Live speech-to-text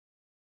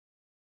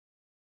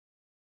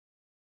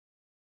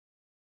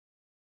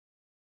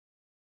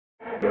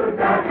Good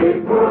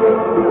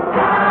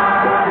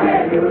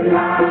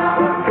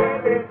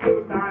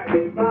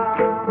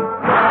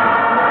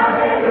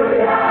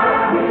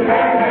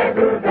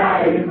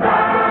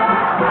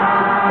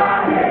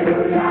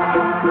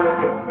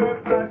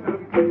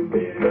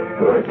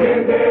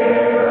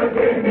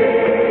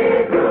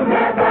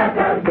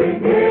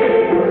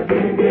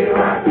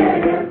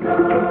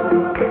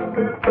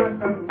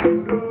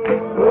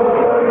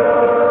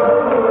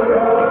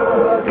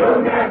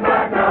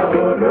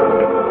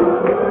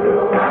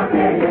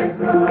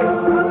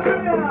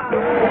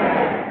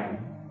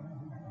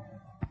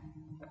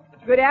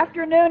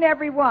afternoon,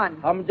 everyone.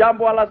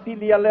 Hamjambo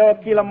alasili ya leo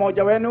kila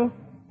mmoja wenu.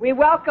 We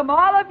welcome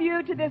all of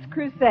you to this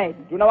crusade.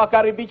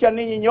 Tunawakaribisha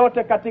ninyi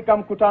nyote katika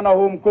mkutano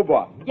huu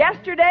mkubwa.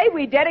 Yesterday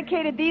we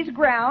dedicated these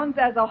grounds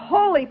as a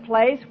holy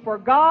place for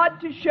God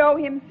to show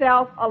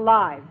himself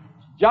alive.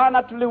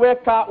 Jana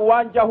tuliweka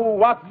uwanja huu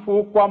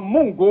wakfu kwa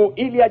Mungu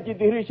ili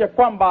ajidhihirishe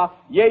kwamba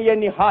yeye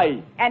ni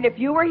hai. And if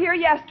you were here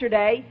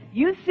yesterday,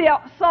 you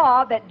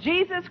saw that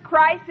Jesus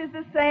Christ is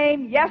the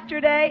same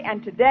yesterday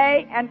and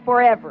today and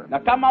forever. Na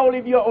kama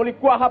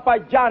ulikuwa hapa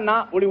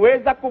jana,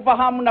 uliweza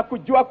kufahamu na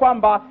kujua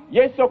kwamba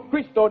Yesu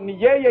Kristo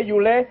ni yeye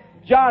yule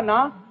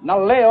jana na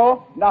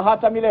leo na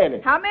hata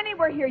milele. How many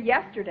were here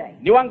yesterday?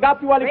 Ni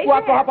wangapi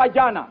walikuwa hapa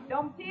jana?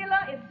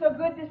 Domtila, it's so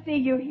good to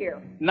see you here.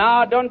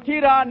 Na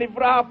Domtila, ni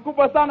furaha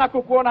kubwa sana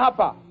kukuona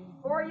hapa.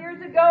 4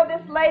 years ago,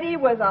 this lady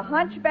was a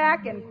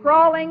hunchback and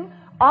crawling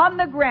on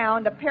the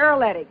ground, a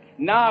paralytic.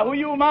 Na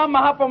huyu mama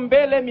hapa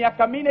mbele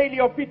miaka 4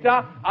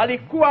 iliyopita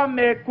alikuwa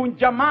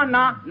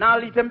amekunjamana na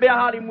alitembea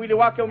hali mwili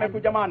wake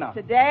umekunjamana.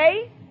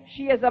 Today,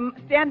 she is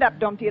stand up,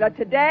 Domtila.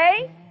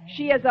 Today,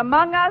 she is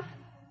among us,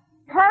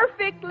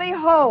 perfectly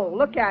whole.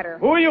 Look at her.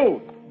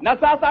 Huyu na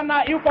sasa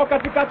na yuko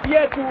katikati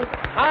yetu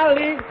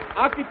hali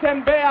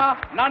akitembea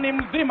na ni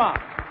mzima.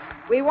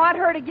 We want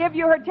her to give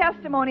you her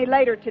testimony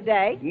later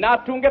today. Na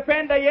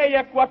tungependa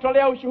yeye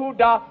kuwatolea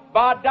ushuhuda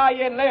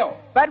baadaye leo.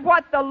 But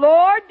what the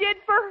Lord did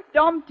for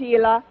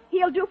Domtila,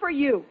 he'll do for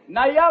you.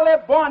 Na yale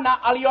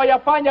Bwana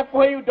aliyoyafanya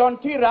kwa huyu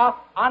Domtila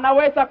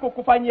anaweza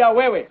kukufanyia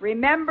wewe.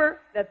 Remember,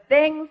 the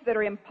things that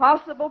are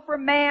impossible for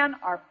man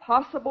are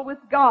possible with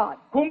God.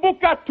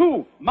 Kumbuka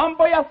tu,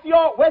 mambo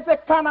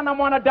yasiyowezekana na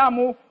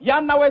mwanadamu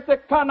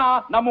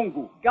yanawezekana na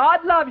Mungu. God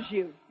loves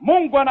you.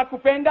 Mungu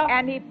anakupenda.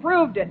 And he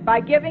proved it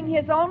by giving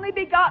his only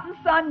begotten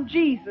son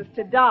Jesus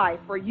to die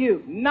for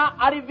you. Na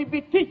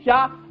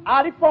alithibitisha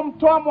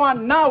alipomtoa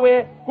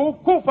mwanawe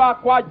kukufa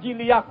kwa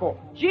ajili yako.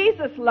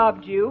 Jesus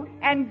loved you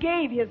and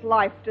gave his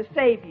life to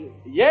save you.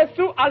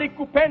 Yesu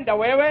alikupenda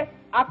wewe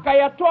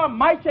akayatoa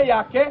maisha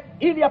yake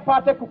ili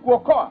apate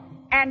kukuokoa.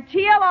 And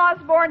T.L.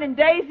 Osborn and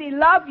Daisy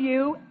love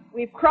you.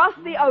 We've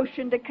crossed the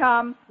ocean to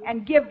come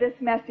and give this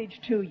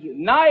message to you.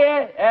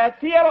 Naye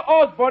T.L.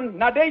 Osborn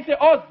na Daisy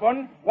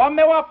Osborn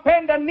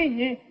wamewapenda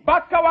ninyi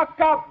mpaka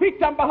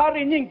wakapita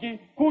bahari nyingi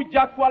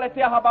kuja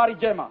kuwaletea habari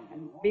njema.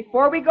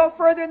 Before we go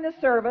further in the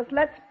service,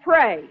 let's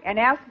pray and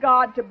ask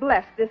God to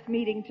bless this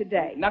meeting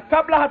today. Na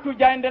kabla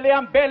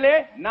hatujaendelea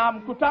mbele na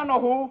mkutano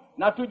huu,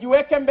 na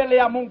tujiweke mbele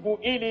ya Mungu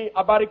ili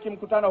abariki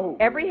mkutano huu.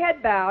 Every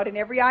head bowed and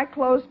every eye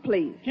closed,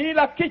 please.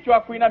 Kila kichwa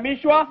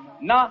kuinamishwa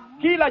na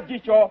kila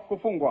jicho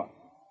kufungwa.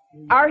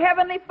 Our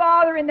Heavenly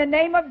Father, in the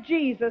name of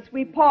Jesus,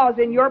 we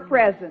pause in your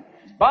presence.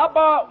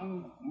 Baba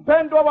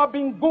mpendwa wa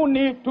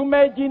mbinguni,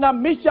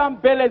 tumejinamisha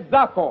mbele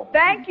zako.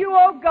 Thank you,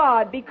 O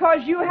God,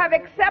 because you have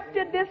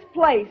accepted this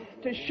place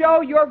to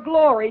show your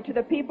glory to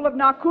the people of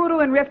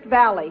Nakuru and Rift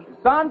Valley.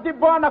 Asante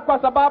Bwana kwa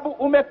sababu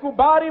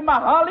umekubali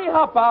mahali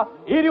hapa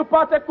ili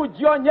upate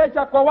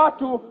kujionyesha kwa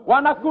watu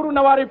wa Nakuru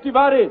na wa Rift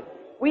Valley.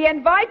 We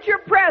invite your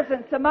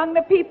presence among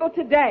the people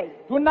today.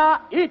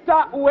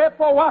 Tunaita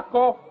uwepo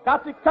wako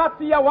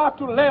katikati ya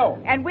watu leo.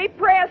 And we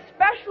pray a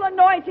special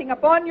anointing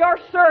upon your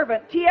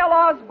servant T.L.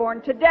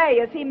 Osborn today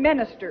as he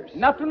ministers.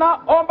 Na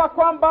tunaomba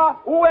kwamba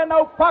uwe na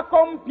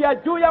upako mpya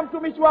juu ya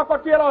mtumishi wako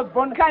T.L.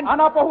 Osborn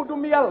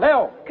anapohudumia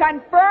leo.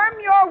 Confirm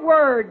your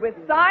word with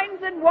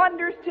signs and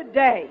wonders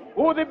today.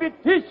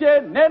 Udhibitishe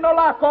neno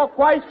lako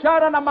kwa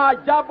ishara na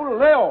maajabu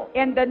leo.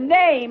 In the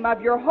name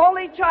of your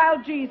holy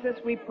child Jesus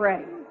we pray.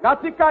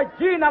 Katika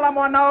jina la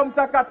mwanao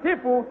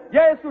mtakatifu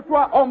Yesu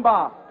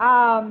twaomba.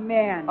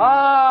 Amen.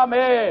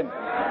 Amen.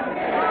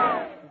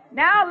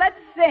 Now let's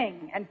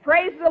sing and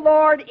praise the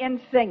Lord in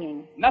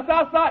singing. Na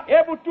sasa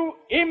hebu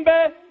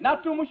tuimbe na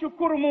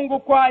tumshukuru Mungu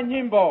kwa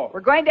nyimbo.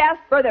 We're going to ask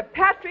Brother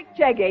Patrick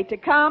Chege to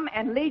come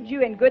and lead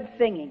you in good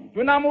singing.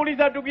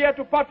 Tunamuuliza ndugu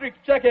yetu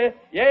Patrick Chege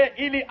yeye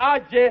ili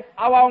aje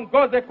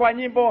awaongoze kwa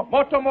nyimbo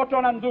moto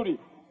moto na nzuri.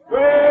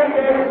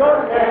 Twende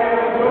sote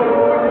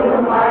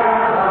nyuma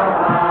ya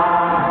Baba,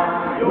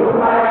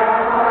 nyuma ya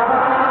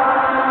Baba,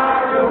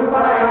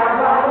 nyuma ya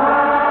Baba.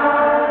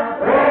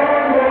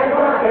 Twende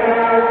sote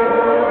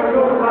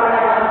nyuma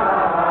ya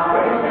Baba,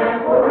 wenye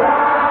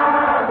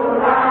furaha,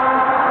 furaha,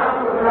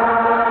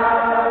 furaha.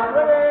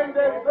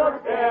 Twende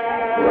sote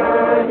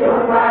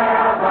nyuma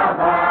ya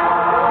Baba,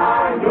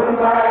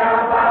 nyuma ya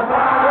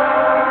Baba,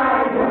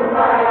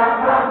 nyuma ya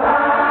Baba.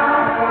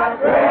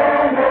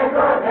 Twende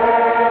sote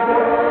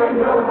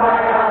nyuma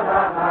ya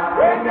Baba.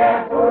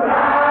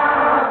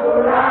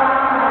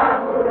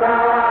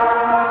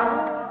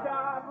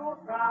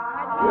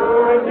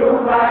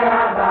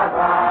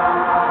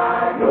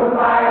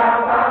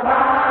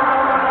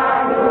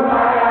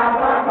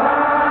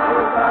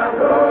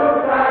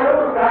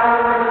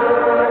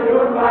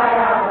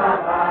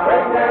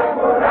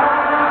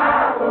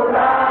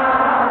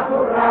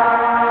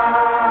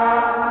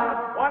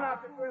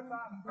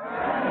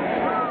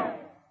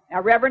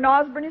 Now, Reverend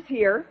Osborn is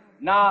here,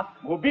 na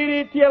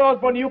mhubiri T.L.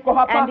 Osborn yuko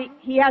hapa, and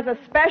he has a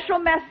special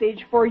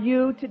message for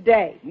you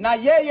today. na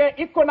yeye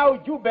iko na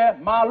ujumbe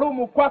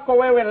maalumu kwako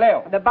wewe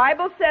leo. The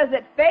Bible says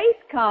that faith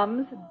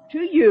comes to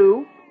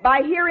you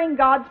by hearing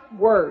God's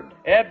word.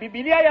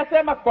 Biblia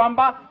yasema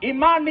kwamba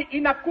imani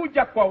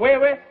inakuja kwa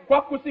wewe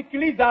kwa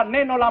kusikiliza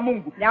neno la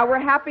Mungu. Now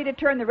we're happy to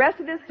turn the rest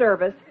of this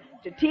service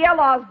to T.L.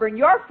 Osborn,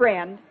 your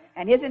friend,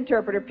 and his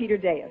interpreter, Peter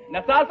Deas.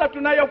 Na sasa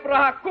tunayo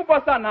furaha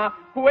kubwa sana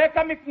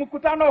kuweka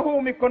mkutano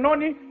huu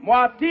mikononi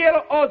mwa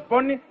T.L.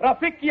 Osborn,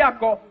 rafiki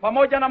yako,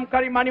 pamoja na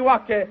mkalimani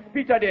wake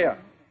Peter Deas.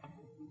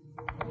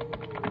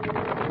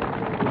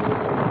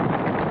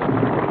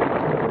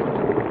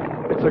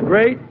 It's a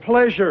great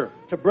pleasure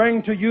to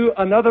bring to you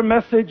another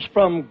message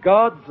from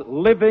God's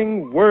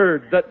living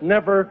Word that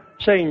never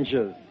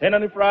changes. Tena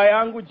ni furaha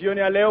yangu jioni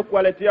ya leo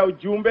kuwaletea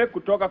ujumbe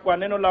kutoka kwa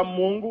neno la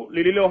Mungu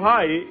lililo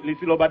hai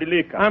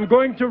lisilobadilika. I'm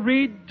going to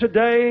read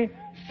today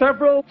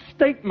several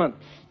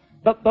statements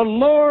that the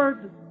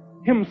Lord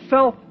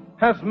Himself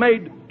has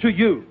made to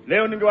you.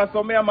 Leo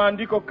ningewasomea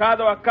maandiko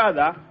kadha wa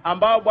kadha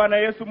ambao Bwana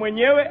Yesu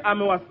mwenyewe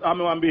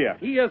amewaambia.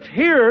 He is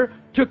here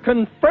to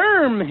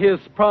confirm His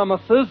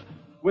promises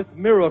with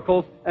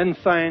miracles and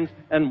signs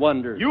and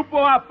wonders.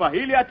 Yupo hapa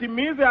ili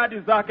atimize ahadi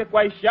zake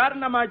kwa ishara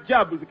na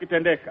maajabu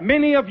zikitendeka.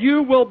 Many of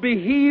you will be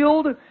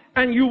healed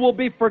and you will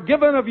be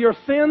forgiven of your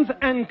sins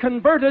and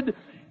converted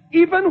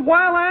even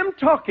while I'm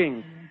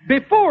talking,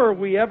 before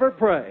we ever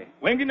pray.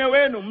 Wengine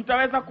wenu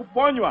mtaweza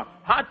kuponywa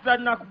hata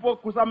na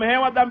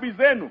kusamehewa dhambi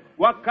zenu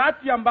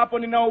wakati ambapo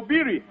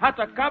ninahubiri,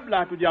 hata kabla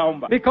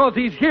hatujaomba.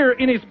 Because He's here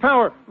in His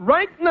power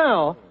right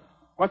now.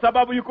 Kwa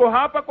sababu yuko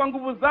hapa kwa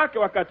nguvu zake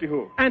wakati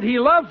huu. And He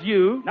loves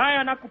you. Naye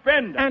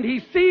anakupenda. And He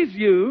sees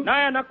you.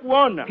 Naye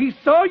anakuona. He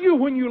saw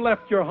you when you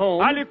left your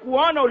home.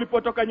 Alikuona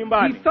ulipotoka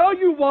nyumbani. He saw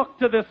you walk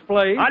to this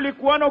place.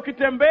 Alikuona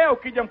ukitembea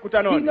ukija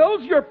mkutanoni. He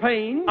knows your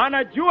pain.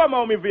 Anajua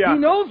maumivu yako. He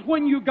knows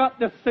when you got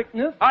this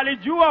sickness.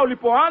 Alijua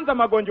ulipoanza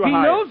magonjwa haya.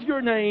 He knows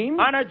your name.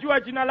 Anajua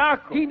jina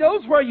lako. He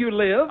knows where you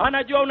live.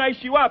 Anajua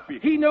unaishi wapi.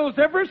 He knows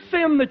every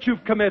sin that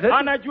you've committed.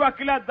 Anajua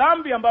kila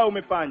dhambi ambayo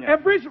umefanya.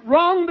 Every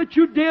wrong that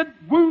you did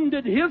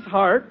wounded His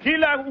heart.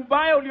 Kila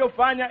ubaya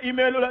uliofanya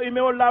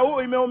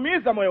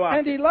imeumiza moyo wake.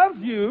 And He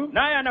loves you.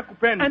 Naye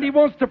anakupenda. And He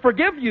wants to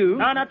forgive you.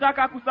 Na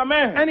anataka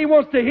akusamehe. And He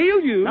wants to heal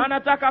you. Na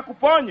anataka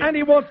akuponye. And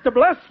He wants to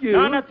bless you.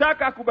 Na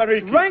anataka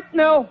akubariki. Right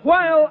now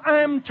while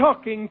I'm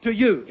talking to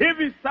you.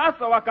 Hivi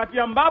sasa wakati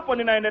ambapo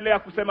ninaendelea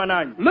kusema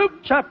nanyi. Luke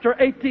chapter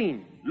 18.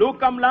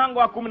 Luka mlango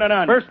wa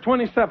 18. Verse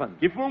 27.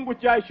 Kifungu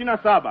cha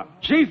 27.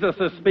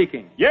 Jesus is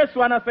speaking.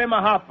 Yesu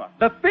anasema hapa.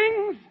 The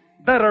things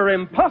that are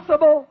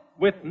impossible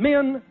with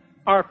men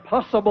are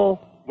possible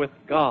with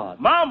God.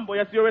 Mambo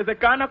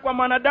yasiyowezekana kwa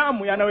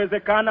mwanadamu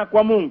yanawezekana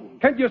kwa Mungu.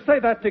 Can you say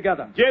that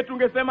together? Je,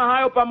 tungesema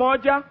hayo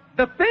pamoja?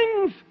 The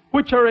things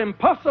which are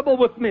impossible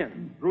with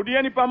men.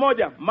 Rudieni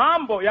pamoja.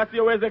 Mambo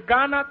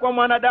yasiyowezekana kwa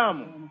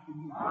mwanadamu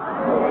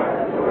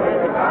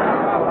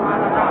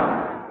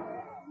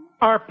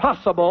are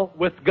possible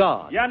with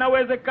God.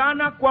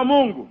 yanawezekana kwa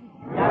Mungu.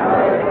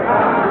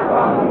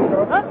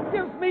 That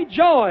gives me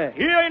joy.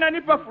 Hiyo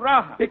inanipa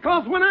furaha.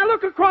 Because when I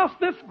look across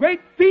this great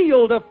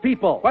field of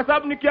people, Kwa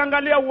sababu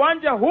nikiangalia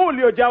uwanja huu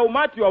uliojaa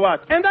umati wa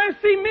watu, and I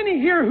see many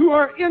here who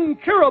are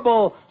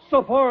incurable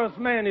so far as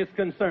man is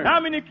concerned.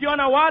 nami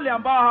nikiona wale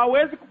ambao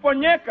hawezi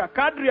kuponyeka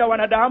kadri ya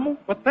wanadamu,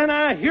 But then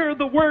I hear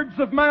the words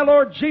of my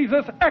Lord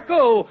Jesus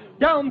echo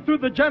down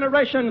through the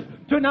generations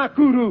to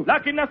Nakuru.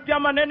 lakini nasikia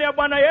maneno ya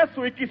Bwana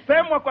Yesu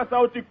ikisemwa kwa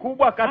sauti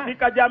kubwa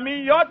katika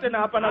jamii yote na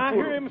hapa I hear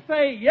Nakuru. Him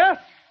say, yes,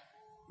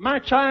 my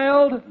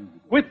child,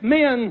 with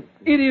men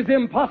it is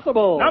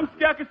impossible,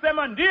 Namsikia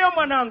akisema ndiyo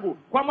mwanangu,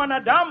 kwa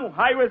mwanadamu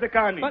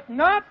haiwezekani, but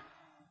not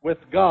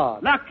with God.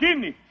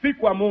 lakini si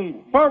kwa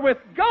Mungu. For with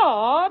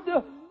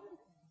God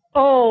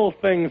all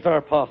things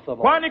are possible.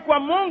 Kwani kwa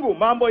Mungu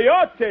mambo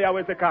yote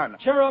yawezekana.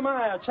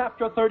 Jeremiah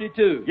chapter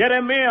 32,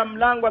 Yeremia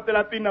mlango wa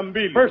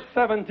 32 verse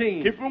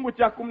 17. kifungu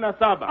cha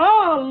 17.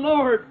 Ah,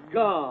 Lord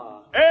God,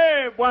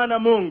 Bwana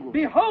Mungu,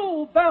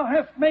 behold, thou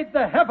hast made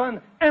the heaven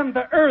and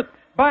the earth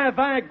by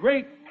thy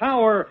great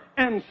power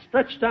and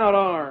stretched out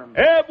arm.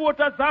 hebu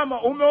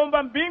utazama,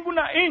 umeumba mbingu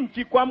na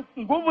nchi kwa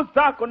nguvu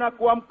zako na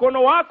kwa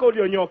mkono wako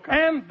ulionyoka,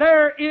 And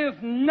there is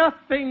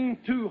nothing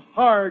too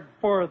hard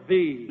for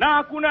thee. na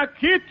hakuna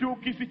kitu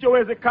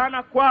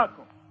kisichowezekana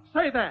kwako.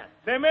 Say that.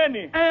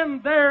 Semeni,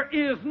 And there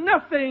is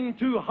nothing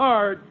too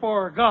hard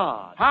for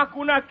God.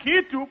 hakuna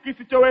kitu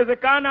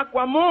kisichowezekana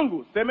kwa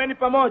Mungu. Semeni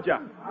pamoja,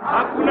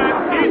 hakuna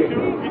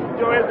kitu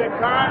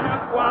kisichowezekana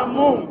kwa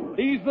Mungu.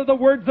 These are the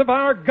words of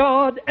our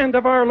God and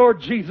of our Lord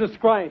Jesus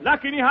Christ.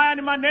 Lakini haya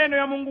ni maneno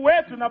ya Mungu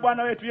wetu na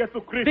Bwana wetu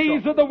Yesu Kristo.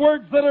 These are the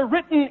words that are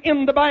written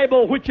in the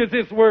Bible, which is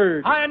His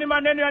Word. Haya ni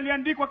maneno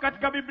yaliandikwa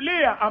katika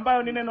Biblia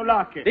ambayo ni neno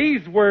lake.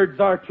 These words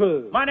are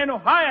true. Maneno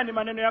haya ni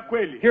maneno ya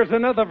kweli. Here's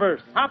another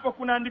verse. Hapo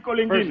kuna andiko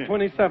Verse lingine.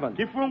 27.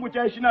 Kifungu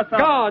cha 27.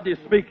 God is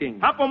speaking.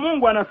 Hapo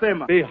Mungu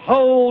anasema,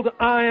 Behold,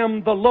 I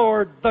am the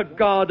Lord, the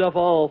God of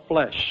all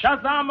flesh.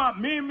 tazama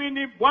mimi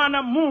ni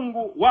Bwana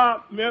Mungu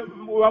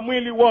wa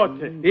mwili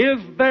wote. Is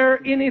there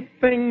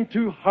anything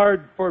too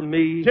hard for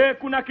me? Je,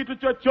 kuna kitu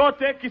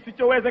chochote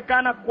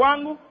kisichowezekana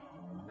kwangu?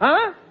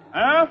 Huh?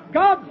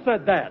 God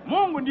said that.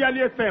 Mungu ndiye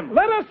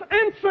aliyesema. Let us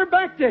answer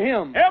back to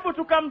him. Hebu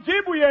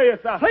tukamjibu yeye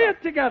sasa. Say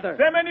it together.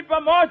 Semeni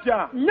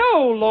pamoja.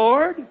 No,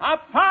 Lord.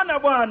 Hapana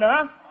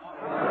Bwana.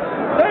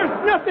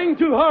 There's nothing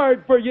too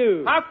hard for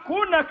you.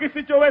 Hakuna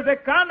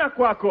kisichowezekana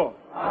kwako.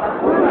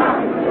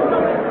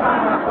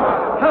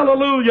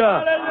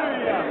 Hallelujah.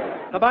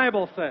 Hallelujah. The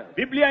Bible says,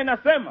 Biblia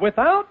inasema,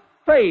 without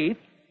faith,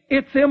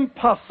 it's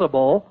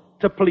impossible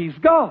to please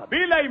God.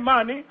 bila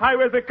imani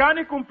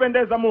haiwezekani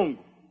kumpendeza Mungu.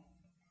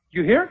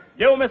 You hear?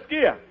 Je,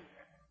 umesikia?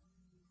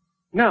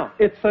 Now,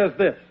 it says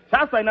this.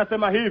 Sasa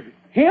inasema hivi.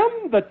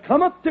 Him that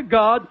cometh to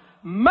God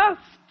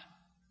must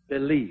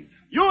believe.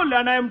 Yule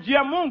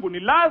anayemjia Mungu ni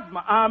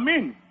lazima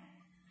aamini.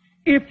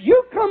 If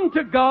you come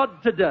to God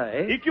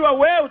today, Ikiwa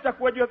wewe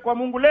utakuja kwa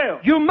Mungu leo,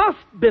 you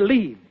must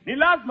believe. ni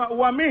lazima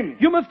uamini.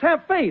 You must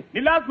have faith.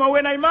 Ni lazima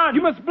uwe na imani.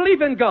 You must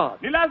believe in God.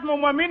 Ni lazima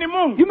umwamini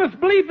Mungu. You must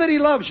believe that He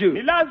loves Ni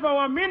you. lazima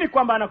uamini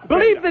kwamba anakupenda.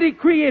 Believe that He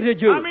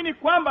created you. Amini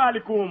kwamba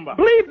alikuumba.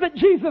 Believe that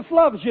Jesus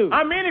loves you.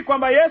 Amini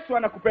kwamba Yesu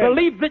anakupenda.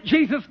 Believe that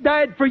Jesus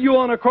died for you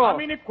on a cross.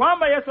 Amini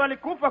kwamba Yesu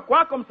alikufa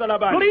kwako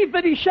msalabani. Believe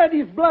that He shed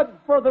His blood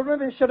for the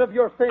remission of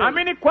your sins.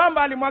 Amini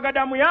kwamba alimwaga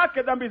damu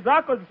yake dhambi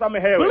zako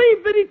zisamehewe.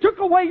 Believe that He took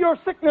away your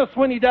sickness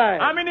when He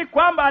died, Amini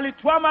kwamba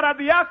alitwaa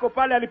maradhi yako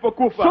pale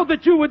alipokufa. so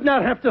that you would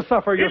not have to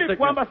suffer your Ili sickness.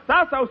 kwamba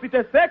sasa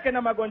usiteseke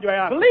na magonjwa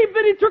yako. Believe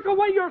that He took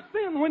away your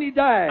sin when He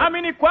died,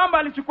 Amini kwamba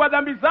alichukua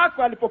dhambi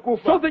zako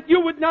alipokufa. so that you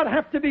would not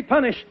have to be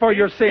punished for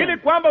your Ili sin.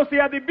 kwamba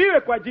usiadhibiwe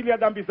kwa ajili ya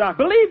dhambi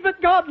zako. Believe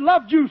that God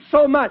loved you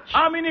so much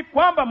Amini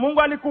kwamba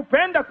Mungu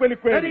alikupenda kweli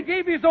that He kweli.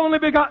 gave His only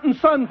begotten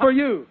Son for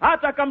you.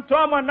 Hata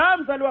akamtoa mwanawe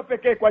mzaliwa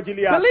pekee kwa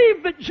ajili yako.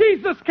 Believe that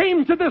Jesus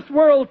came to this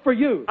world for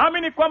you.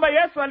 Amini kwamba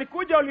Yesu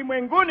alikuja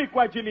ulimwenguni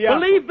kwa ajili yako.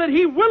 Believe that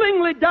He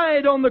willingly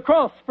died on the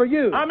cross for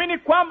you. Amini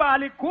kwamba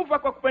alikufa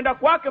kwa kupenda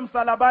kwake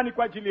msalabani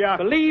kwa ajili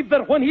yako. Believe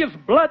that when His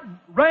blood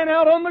ran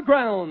out on the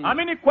ground,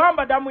 Amini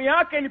kwamba damu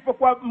yake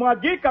ilipokuwa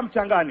mwagika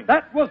mchangani,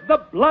 that was the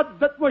blood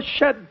that was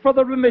shed for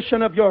the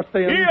remission of your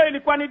sins. hiyo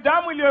ilikuwa ni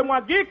damu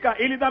iliyomwagika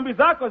ili dhambi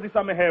zako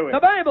zisamehewe. The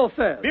Bible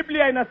says,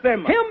 Biblia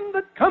inasema, him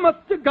that cometh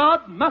to God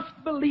must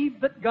believe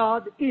that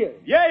God is.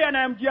 yeye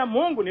anayemjia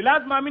Mungu ni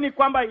lazima amini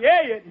kwamba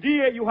yeye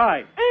ndiye yu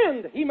hai.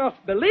 And he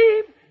must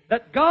believe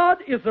that God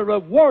is a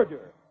rewarder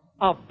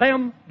of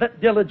them that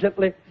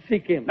diligently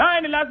seek Him.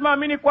 Naye ni lazima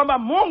amini kwamba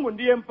Mungu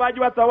ndiye mpaji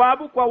wa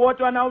thawabu kwa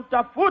wote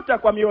wanaotafuta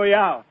kwa mioyo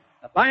yao.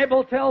 The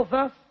Bible tells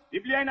us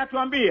Biblia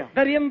inatuambia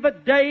that in the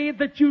day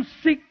that you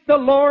seek the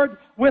Lord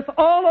with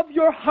all of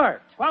your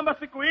heart, kwamba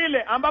siku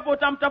ile ambapo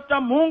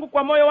utamtafuta Mungu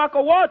kwa moyo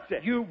wako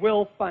wote, you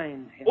will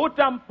find Him.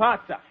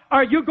 utampata.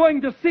 Are you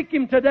going to seek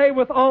Him today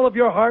with all of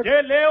your heart?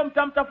 Je, leo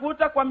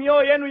mtamtafuta kwa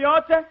mioyo yenu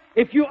yote?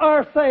 If you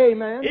are, say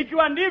amen.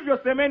 Ikiwa ndivyo,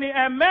 semeni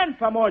amen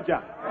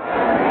pamoja.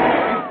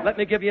 Let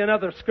me give you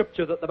another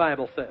scripture that the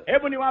Bible says.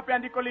 Hebu niwape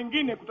andiko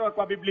lingine kutoka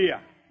kwa Biblia.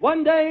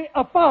 One day,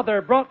 a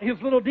father brought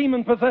his little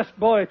demon-possessed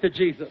boy to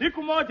Jesus.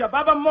 Siku moja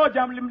baba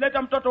mmoja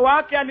alimleta mtoto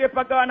wake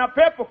aliyepagawa na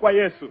pepo kwa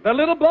Yesu. The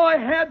little boy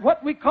had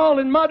what we call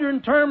in modern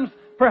terms,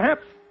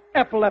 perhaps,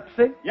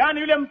 epilepsy. Yaani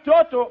yule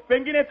mtoto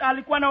pengine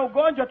alikuwa na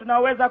ugonjwa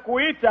tunaweza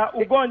kuita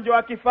ugonjwa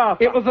wa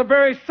kifafa. It was a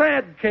very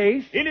sad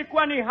case.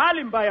 Ilikuwa ni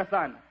hali mbaya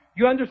sana.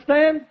 You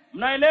understand?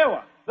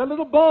 Mnaelewa? The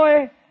little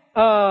boy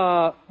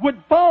would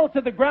fall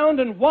to the ground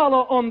and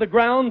wallow on the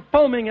ground,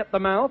 foaming at the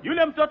mouth.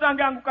 Yule mtoto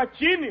angeanguka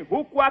chini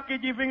huku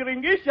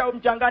akijivingiringisha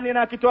mchangani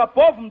na akitoa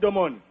povu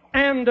mdomoni.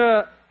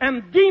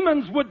 And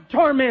demons would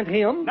torment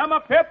him. Na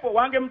mapepo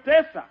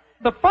wangemtesa.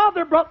 The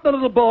father brought the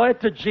little boy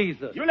to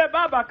Jesus. Yule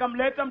baba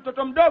akamleta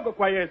mtoto mdogo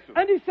kwa Yesu.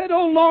 And he said,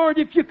 "Oh Lord,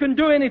 if you can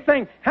do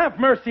anything, have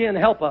mercy and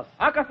help us."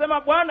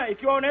 Akasema, Bwana,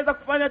 ikiwa unaweza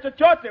kufanya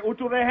chochote,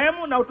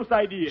 uturehemu na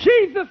utusaidie.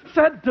 Jesus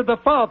said to the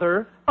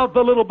father of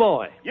the little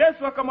boy,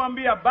 Yesu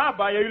akamwambia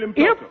baba ya yule "If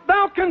mtoto,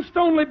 thou canst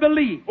only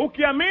believe,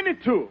 ukiamini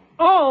tu,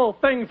 all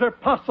things are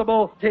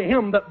possible to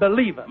him that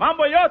believeth."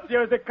 mambo yote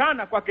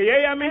yawezekana kwake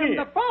yeye And aminiye.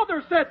 the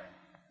father said,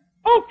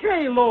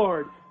 "Okay,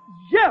 Lord,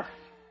 yes,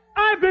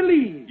 I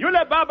believe."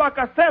 Yule baba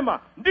akasema,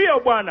 ndiyo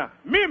Bwana,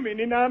 mimi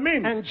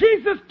ninaamini. And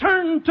Jesus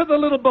turned to the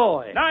little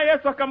boy, Na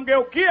Yesu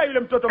akamgeukia yule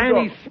mtoto and he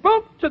mdogo,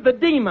 spoke to the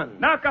demon,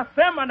 na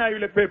akasema na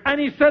yule pepo.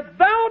 and he said,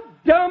 "Thou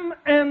dumb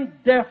and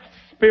deaf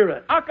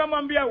spirit,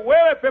 Akamwambia,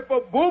 wewe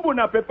pepo bubu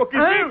na pepo I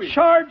kiziwi,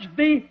 charge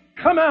thee,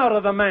 come out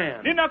of the man,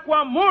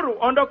 ninakuamuru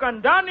ondoka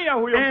ndani ya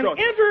huyo and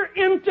mtoto, enter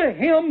into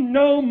him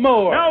no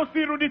more." na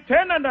usirudi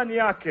tena ndani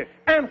yake.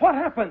 And what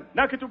happened?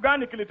 Na kitu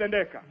gani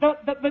kilitendeka?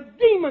 The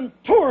demon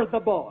tore the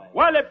boy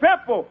Wale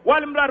pepo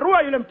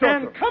walimrarua yule and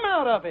mtoto come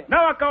out of it.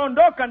 na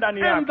wakaondoka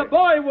ndani And the yake,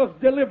 boy was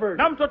delivered.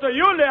 na mtoto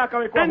yule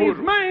akawekwa And his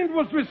huru, mind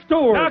was na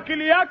restored.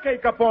 akili yake And he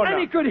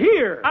ikapona, could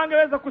hear.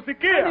 angeweza And he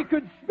kusikia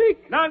could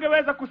speak. na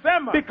angeweza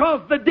kusema,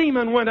 Because the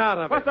demon went out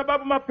of kwa it.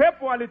 sababu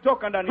mapepo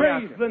walitoka ndani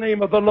Praise yake. the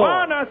name of the Lord.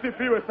 Bwana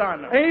asifiwe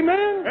sana.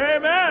 Amen.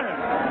 Amen.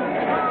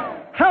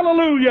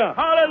 Hallelujah.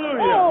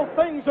 Hallelujah. All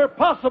things are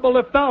possible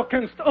if thou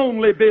canst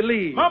only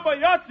believe. Mambo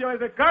yote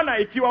yawezekana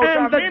ikiwa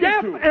And the utaamini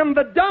deaf tu. and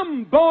the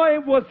dumb boy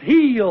was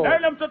healed. Na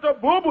yule mtoto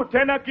bubu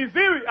tena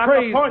kiziwi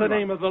Praise the akaponywa.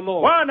 name of the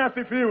Lord. Bwana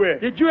asifiwe.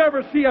 Did you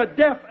ever see a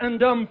deaf and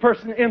dumb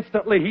person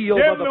instantly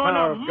healed Je, by the power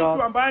mmeona of mtu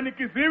God? ambaye ni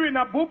kiziwi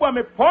na bubu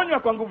ameponywa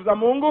kwa nguvu za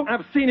Mungu?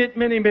 I've seen it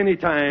many, many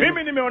times.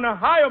 Mimi nimeona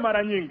hayo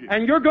mara nyingi.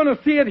 And you're going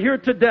to see it here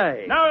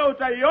today. Nawe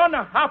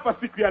utaiona hapa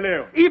siku ya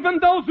leo. Even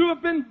those who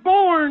have been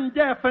born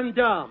deaf and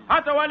dumb.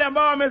 Hata wale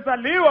ambao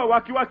wamezaliwa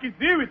wakiwa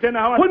kiziwi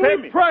tena When we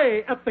hawasemi.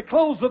 pray at the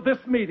close of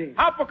this meeting,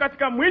 Hapo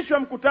katika mwisho wa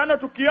mkutano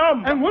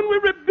tukiomba, and when we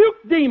rebuke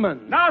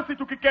demons, nasi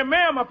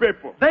tukikemea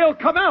mapepo, they'll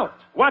come out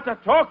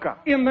watatoka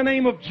in the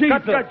name of katika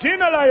Jesus.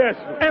 jina la Yesu.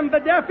 And the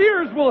deaf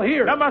ears will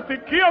hear. Na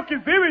masikio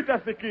kiziwi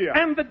itasikia.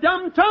 And the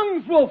dumb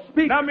tongues will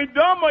speak. Na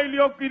midomo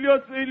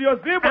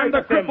iliyozibwa And the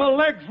itasema. crippled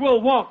legs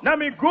will walk. Na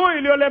miguu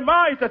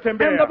iliyolemaa And the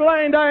itatembea.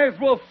 blind eyes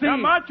will Na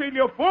see. macho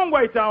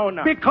iliyofungwa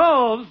itaona.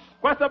 Because,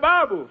 Kwa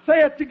sababu,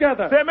 say it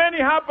together, semeni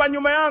hapa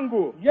nyuma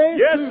yangu, Yesu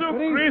Yesu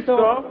Kristo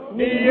Kristo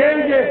ni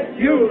yeye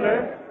yule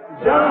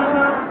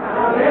jana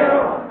na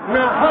leo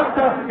na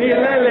hata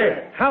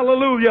milele.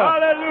 Hallelujah.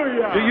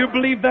 Hallelujah. Do you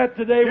believe that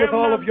today with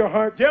all of your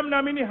heart? Je,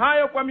 mnaamini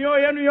hayo kwa mioyo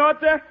yenu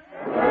yote?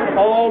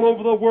 All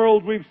over the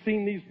world we've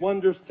seen these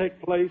wonders take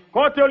place.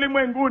 Kote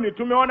ulimwenguni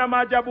tumeona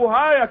maajabu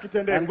hayo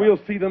yakitendeka. And we'll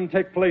see them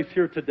take place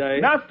here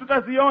today. Nasi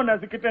tutaziona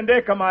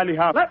zikitendeka mahali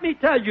hapa. Let me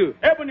tell you,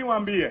 Hebu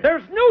niwaambie,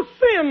 there's no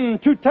sin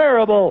too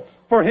terrible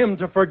for him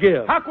to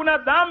forgive. hakuna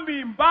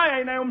dhambi mbaya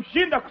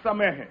inayomshinda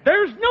kusamehe.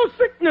 There's no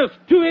sickness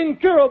too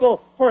incurable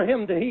for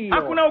him to heal.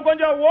 Hakuna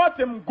ugonjwa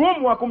wote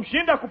mgumu wa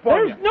kumshinda kuponya.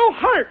 There's no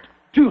heart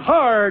too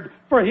hard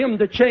for him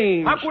to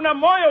change. Hakuna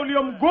moyo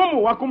ulio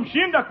mgumu wa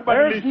kumshinda There's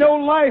kubadilisha. no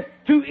life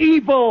too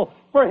evil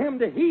for him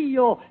to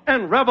heal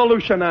and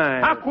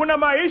revolutionize. Hakuna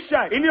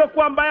maisha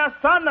iliyokuwa mbaya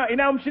sana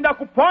inayomshinda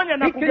kuponya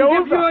na He can give you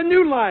a kugeuza.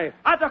 new life.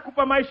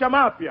 Atakupa maisha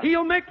mapya.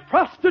 He'll make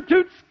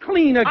prostitutes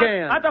clean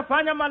again.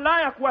 Atafanya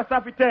malaya kuwa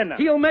safi tena.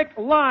 He'll make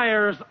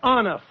liars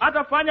honest.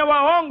 Atafanya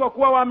waongo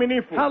kuwa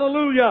waaminifu.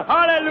 Hallelujah.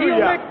 Hallelujah.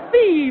 He'll make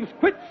thieves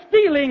quit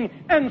stealing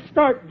and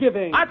start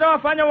giving.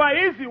 Atawafanya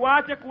waizi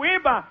waache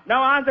kuiba na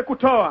waanze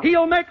kutoa.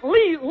 He'll make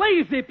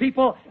lazy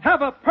people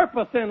have a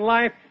purpose in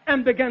life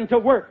and begin to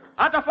work.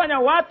 Atafanya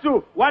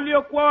watu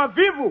waliokuwa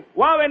wavivu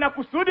wawe na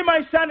kusudi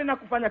maishani na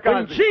kufanya When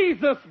kazi.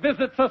 Jesus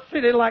visits a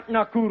city like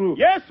Nakuru,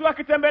 Yesu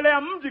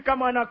akitembelea mji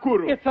kama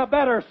Nakuru, it's a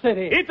better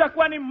city.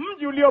 itakuwa ni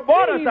mji ulio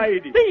bora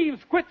zaidi.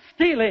 Thieves quit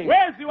stealing.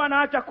 Wezi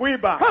wanaacha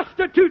kuiba.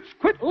 Prostitutes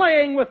quit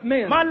laying with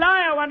men.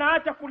 Malaya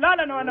wanaacha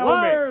kulala na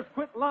wanaume. Liars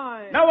quit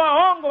lying. Na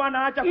waongo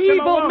wanaacha kusema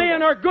Evil men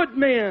uongo. are good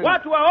men.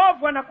 Watu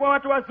waovu wanakuwa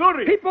watu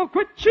wazuri. People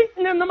quit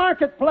cheating in the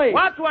marketplace.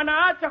 Watu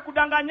wanaacha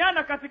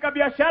kudanganyana katika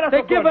biashara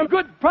They give a sokoni.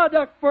 good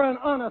product for an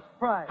honest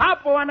price.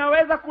 Hapo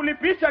wanaweza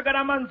kulipisha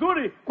gharama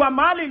nzuri kwa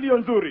mali iliyo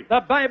nzuri.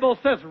 The Bible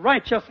says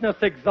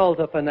righteousness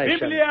exalteth a nation.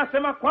 Biblia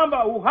yasema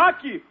kwamba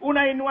uhaki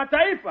unainua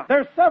taifa.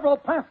 There's several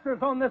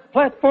pastors on this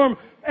platform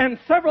and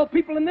several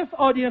people in this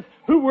audience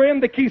who were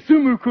in the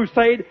Kisumu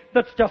Crusade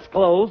that's just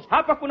closed.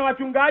 Hapa kuna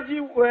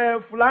wachungaji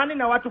fulani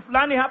na watu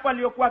fulani hapa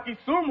waliokuwa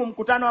Kisumu,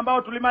 mkutano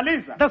ambao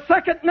tulimaliza. The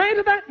second night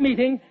of that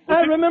meeting,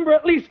 I remember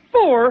at least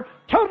 4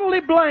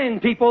 totally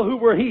blind people who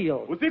were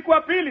healed. Usiku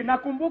wa pili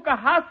nakumbuka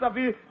hasa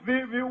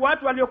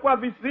watu waliokuwa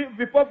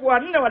vipofu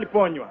 4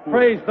 waliponywa.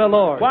 Praise the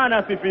Lord. Bwana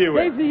asifiwe.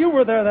 Daisy, you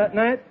were there that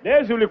night.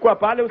 Daisy ulikuwa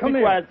pale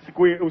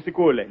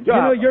usiku ule. You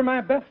know, you're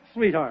my best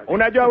sweetheart.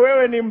 Unajua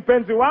wewe ni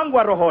mpenzi wangu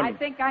wa I rohoni.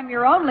 think I'm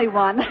your only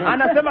one.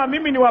 Anasema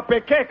mimi ni wa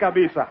pekee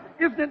kabisa.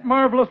 Isn't it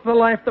marvelous the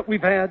life that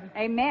we've had?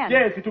 Amen.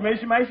 Yes,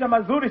 tumeishi maisha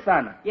mazuri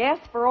sana. Yes,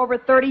 for over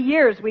 30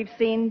 years we've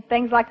seen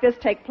things like this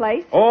take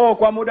place.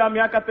 Kwa muda wa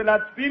miaka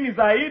 30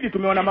 zaidi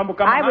tumeona mambo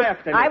kama haya I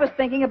yakitendeka. was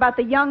thinking about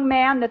the young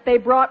man that they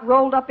brought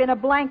rolled up in a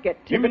blanket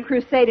to the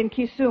crusade in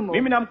Kisumu.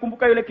 Mimi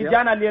namkumbuka yule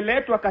kijana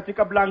aliyeletwa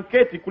katika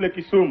blanketi kule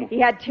Kisumu. He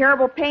had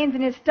terrible pains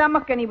in his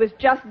stomach and he was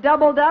just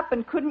doubled up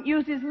and couldn't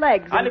use his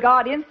legs, and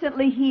God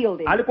instantly healed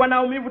him. Alikuwa na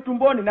maumivu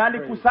tumboni na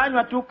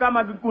alikusanywa tu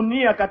kama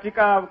gunia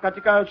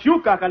katika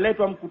shuka,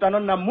 akaletwa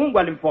mkutanoni na Mungu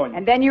alimponya.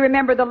 And then you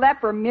remember the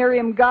leper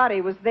Miriam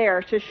Gotti was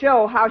there to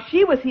show how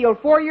she was healed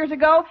 4 years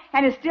ago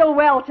and is still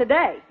well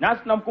today.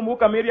 Nasi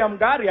tunamkumbuka Miriam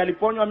Gari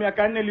aliponywa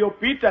miaka 4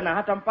 iliyopita na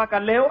hata mpaka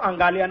leo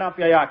angalia na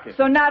afya yake.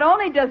 So not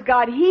only does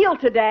God heal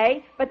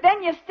today, but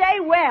then you stay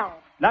well.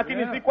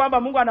 Lakini si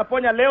kwamba Mungu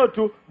anaponya leo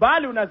tu,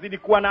 bali unazidi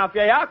kuwa na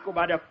afya yako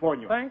baada ya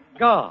kuponywa. Thank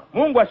God.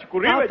 Mungu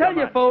ashukuriwe. I'll tell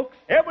you folks,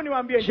 hebu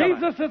niwaambie jamani,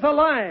 Jesus is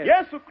alive.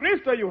 Yesu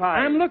Kristo yu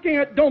hai. I'm looking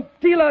at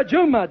Domtila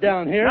Juma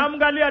down here.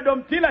 Namwangalia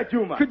Domtila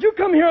Juma. Could you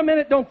come here a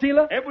minute,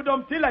 Domtila? Hebu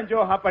Domtila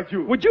njoo hapa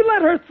juu. Would you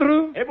let her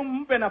through? Hebu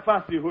mpe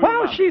nafasi huyu.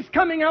 While she's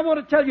coming, I want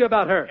to tell you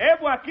about her.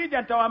 Hebu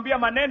akija nitawaambia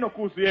maneno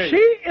kuhusu yeye.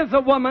 She is a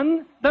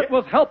woman that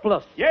was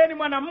helpless. Yeye ni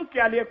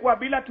mwanamke aliyekuwa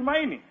bila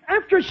tumaini.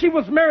 After she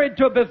was married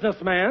to a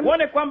businessman,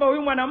 uone kwamba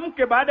huyu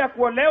mwanamke baada ya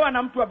kuolewa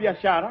na mtu wa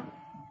biashara,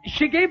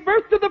 She gave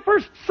birth to the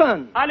first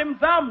son.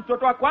 Alimzaa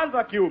mtoto wa kwanza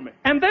wa kiume.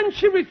 And then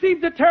she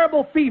received a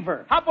terrible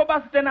fever. Hapo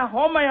basi tena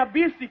homa ya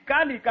bisi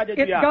kali ikaja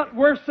juu It yake. got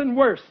worse and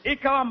worse.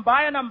 Ikawa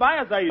mbaya na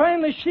mbaya zaidi.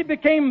 Finally, she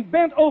became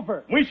bent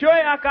over.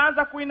 Mwishowe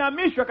akaanza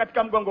kuinamishwa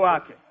katika mgongo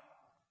wake.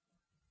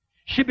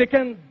 She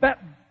became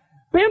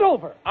bent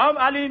over.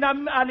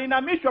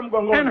 Alinamishwa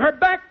mgongoni. And her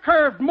back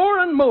curved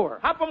more and more.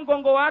 Hapo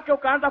mgongo wake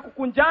ukaanza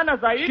kukunjana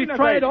zaidi She na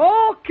tried zaidi.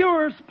 all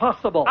cures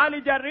possible.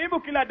 Alijaribu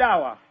kila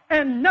dawa.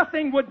 And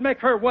nothing would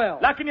make her well.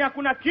 Lakini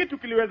hakuna kitu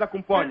kiliweza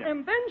kumponya.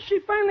 And then she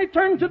finally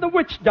turned to the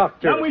witch Na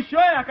doctor.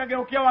 mwishowe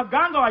akageukia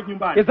waganga wa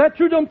nyumbani. Is that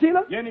true,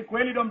 Domtila? Je, ni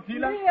kweli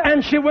Domtila?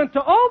 And she went to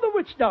all the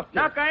witch Na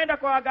doctors. akaenda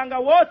kwa waganga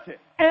wote.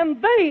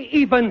 And they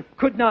even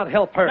could not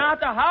help Na her.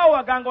 hata hao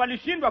waganga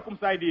walishindwa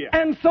kumsaidia.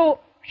 And so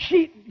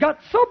she got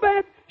so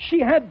bad,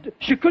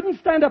 she couldn't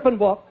stand up and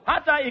walk.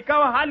 Hata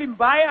ikawa hali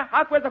mbaya,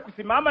 hakuweza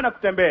kusimama na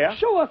kutembea.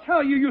 Show us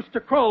how you used to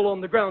crawl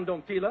on the ground,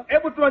 Domtila.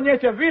 Hebu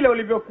tuonyeshe vile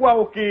ulivyokuwa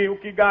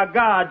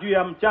ukigaagaa juu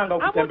ya mchanga I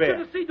want ukitembea.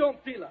 you to see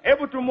Domtila.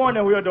 Hebu tumuone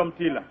huyo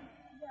Domtila.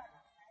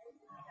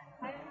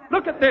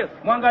 Look at this.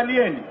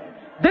 Mwangalieni.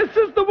 This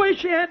is the way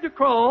she had to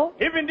crawl.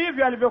 Hivi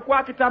ndivyo alivyokuwa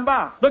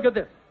akitambaa. Look at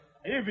this.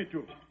 Hivi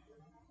tu.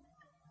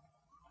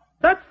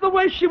 That's the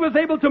way she was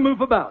able to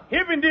move about.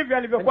 Hivi ndivyo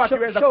alivyokuwa And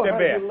akiweza show how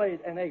kutembea. you laid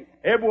and ate.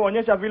 Hebu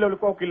onyesha vile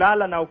ulikuwa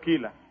ukilala na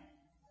ukila.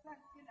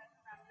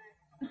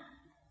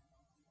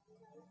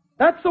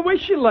 That's the way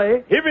she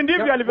lay. Hivi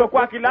ndivyo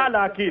alivyokuwa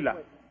akilala akila.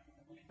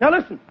 Now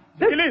listen.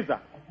 Sikiliza.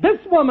 This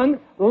woman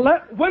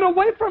went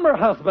away from her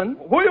husband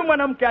Huyu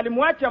mwanamke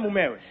alimwacha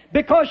mumewe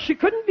because she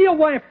couldn't be a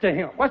wife to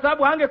him. kwa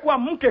sababu hangekuwa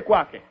mke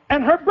kwake.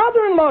 And her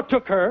brother-in-law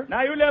took her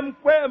Na yule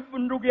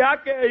ndugu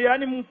yake,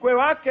 yani mkwe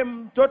wake,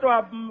 mtoto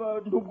wa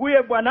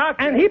nduguye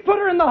bwanake, and he put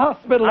her in the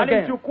hospital again.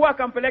 alimchukua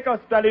akampeleka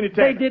hospitalini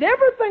They tena. did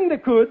everything they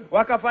could.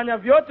 Wakafanya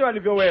vyote She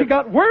walivyoweza.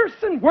 got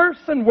worse and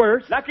worse and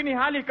worse. Lakini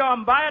hali ikawa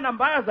mbaya na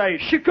mbaya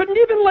zaidi. She couldn't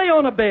even lay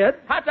on a bed.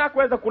 Hata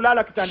hakuweza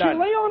kulala She kitandani.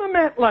 lay on a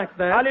mat like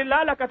that.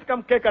 Alilala katika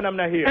mkeka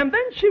namna hiyo. And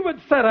then she would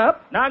sit up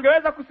Na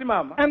angeweza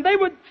kusimama. and they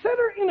would sit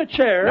her in a Na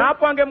chair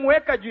hapo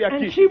angemweka juu ya and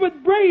kiti. she would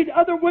braid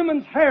other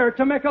women's hair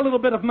to make a little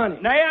bit of money.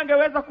 Na yeye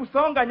angeweza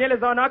kusonga nywele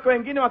za wanawake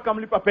wengine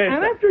wakamlipa And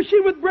pesa. after she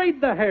would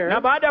braid the hair,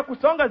 Na baada ya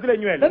kusonga zile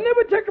then nywele, they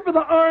would take her by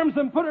the arms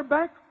and put her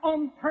back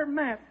on her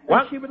mat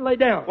What? and she would lay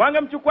down.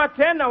 wangemchukua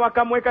tena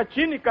wakamweka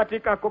chini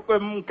katika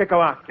mkeka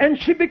wake. And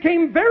she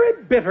became very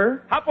bitter.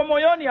 Hapo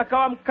moyoni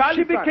akawa She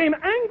mkali sana. became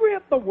angry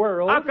at the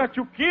world.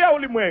 Akachukia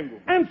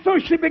ulimwengu. And so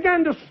she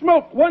began to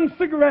smoke one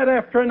cigarette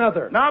after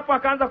another. Na hapo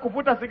akaanza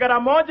kuvuta sigara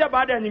moja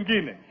baada ya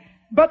nyingine.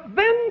 But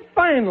then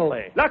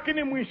finally,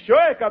 Lakini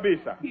mwishowe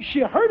kabisa she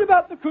heard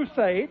about the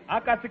crusade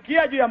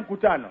akasikia juu ya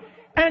mkutano.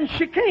 and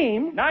she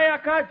came Naye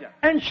akaja.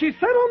 and she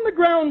sat on the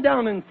ground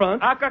down in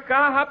front.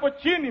 Akakaa hapo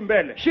chini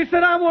mbele. She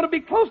said, I want to be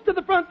close to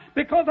the front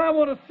because I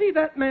want to see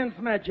that man's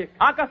magic.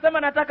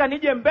 Akasema nataka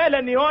nije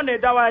mbele nione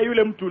dawa ya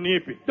yule mtu ni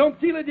ipi.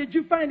 Domtila, did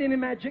you find any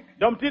magic?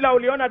 Domtila,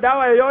 uliona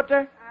dawa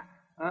yoyote?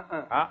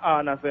 Uh-uh.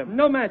 Anasema.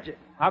 No magic.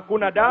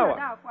 Hakuna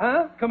dawa.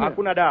 Huh? Come here.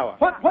 Hakuna dawa.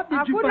 What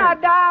did you Hakuna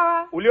find?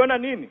 dawa. Uliona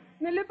nini?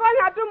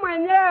 Nilifanya tu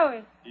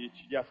mwenyewe. It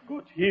just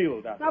got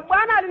healed. Na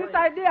Bwana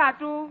alinisaidia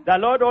tu. The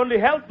Lord only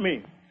helped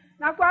me.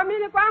 Na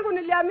kuamini kwangu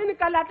niliamini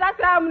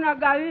karatasi haya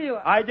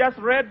mnagawiwa. I just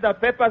read the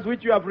papers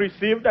which you have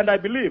received and I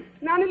believed.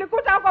 Na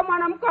nilikuta huko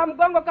mwanamke wa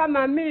mgongo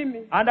kama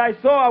mimi. And I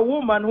saw a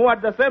woman who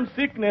had the same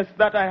sickness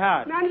that I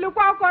had. Na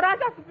nilikuwa huko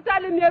Russia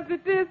hospitali miezi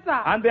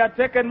 9. And they had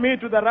taken me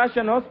to the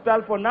Russian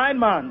hospital for 9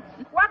 months.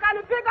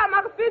 Wakanipiga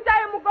mapicha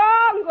ya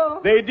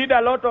mgongo. They did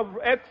a lot of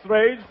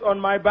x-rays on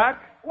my back.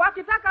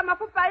 Wakitaka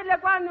mafupa ile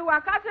kwani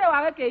wakate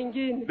waweke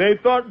ingine. They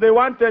thought they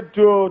wanted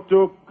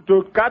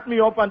to cut me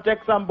off and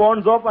take some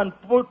bones off and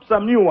put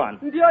some new ones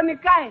Ndio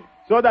nikae.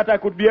 so that I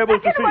could be able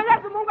to Lakini see.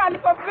 Mwenyezi Mungu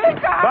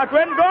alipofika. But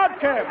when God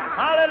came,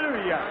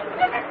 hallelujah,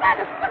 Nilikaa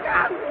tu peke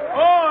yangu.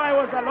 oh, I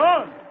was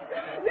alone.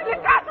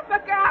 Nilikaa tu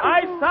peke yangu.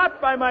 I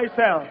sat by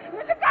myself.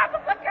 Nilikaa tu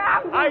peke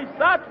yangu. I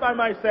sat by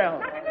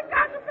myself. Na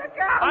nilikaa tu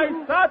peke I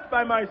yangu. sat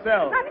by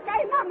myself. Na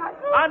nikainama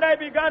tu. And I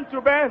began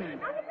to bend.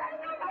 Na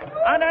nikainama tu.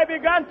 And I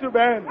began to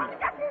bend. Na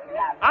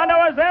nikakimbia tu. And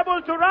I was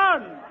able to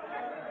run.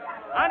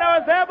 And I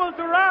was able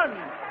to run.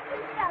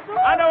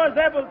 And I was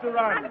able to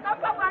Na run.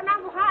 nikampa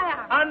bwanangu haya.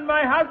 And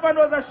my husband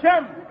was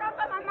ashamed.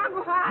 Nikampa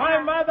mamangu My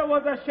haya. mother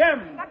was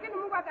ashamed. Lakini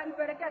Mungu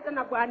akanipelekea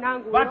tena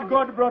bwanangu. But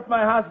God brought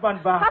my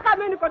husband back. Sasa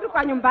mimi niko tu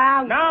kwa nyumba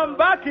yangu. Now I'm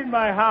back in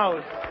my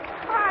house.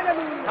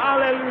 Hallelujah.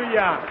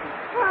 Hallelujah.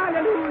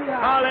 Hallelujah.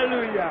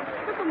 Hallelujah.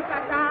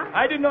 Sikumkataa.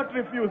 I did not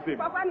refuse him.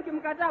 Kwa kuwa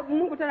nikimkataa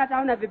Mungu tena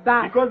ataona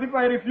vibaya. Because if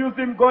I refuse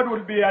him, God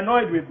will be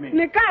annoyed with me.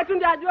 Nikae tu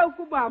ndio ajue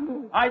ukubwa wa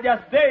Mungu. I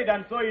just stayed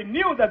and so he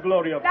knew the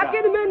glory of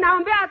Lakini God. mimi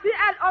naombea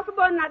T.L.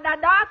 Osborn na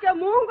dada wake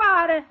Mungu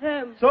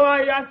awarehemu. So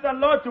I asked the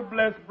Lord to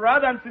bless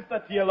brother and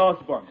sister T.L.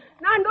 Osborn.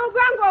 Na ndugu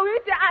yangu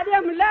Witi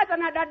aliyemleta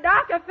na dada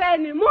wake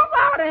Feni, Mungu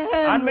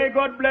awarehemu. And may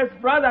God bless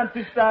brother and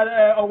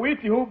sister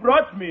Owiti who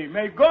brought me.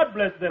 May God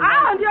bless them.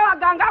 Hao ndio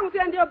waganga wangu,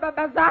 sio ndio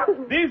baba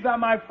zangu. These are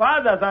my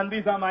fathers and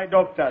these are my daughters.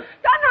 doctors.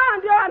 Tena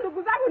ndio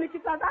ndugu zangu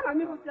nikitazama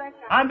mimi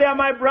hucheka. And they are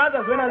my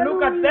brothers. When I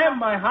look at them,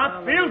 my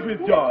heart fills with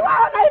joy.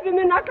 Waona hivi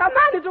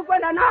ninatamani tu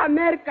kwenda na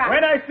Amerika.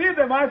 When I see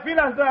them, I feel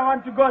as though I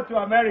want to go to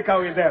America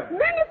with them.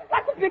 Mimi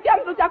sitakupikia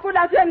mtu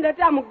chakula sio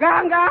niletea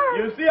mganga.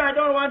 You see, I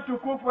don't want to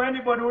cook for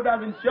anybody who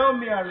doesn't show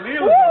me a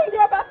real Huyu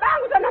ndio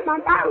babangu tena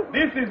mamangu.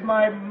 This is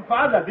my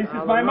father. This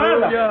is my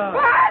mother.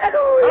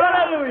 Hallelujah.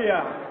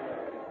 Hallelujah.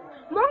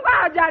 Mungu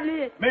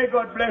ajalie. May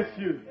God bless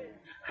you.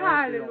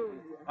 Hallelujah.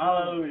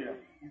 Hallelujah.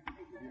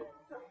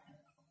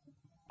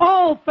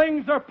 All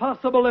things are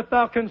possible if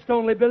thou canst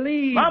only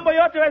believe. Mambo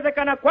yote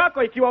yawezekana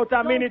kwako ikiwa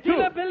utaamini tu.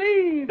 Domtila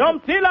believed.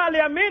 Domtila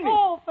aliamini.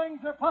 All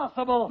things are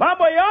possible.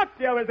 Mambo yote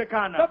The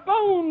yawezekana.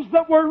 bones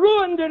that were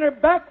ruined in her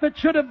back that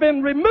should have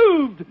been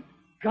removed,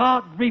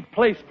 God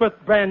replaced with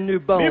brand new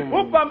bones.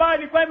 Mifupa ambayo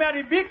ilikuwa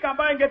imeharibika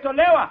ambayo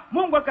ingetolewa,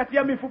 Mungu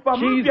akatia mifupa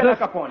mpya na Jesus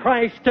kapona.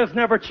 Christ has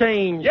never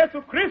changed.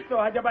 Yesu Kristo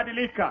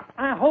hajabadilika.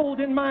 I hold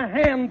in my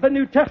hand the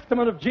New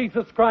Testament of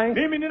Jesus Christ.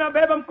 Mimi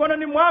ninabeba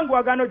mkononi mwangu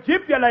agano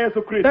jipya la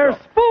Yesu Kristo. There's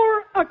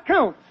 4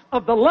 accounts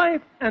of the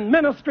life and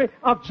ministry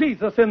of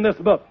Jesus in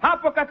this book.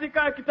 Hapo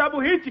katika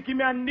kitabu hichi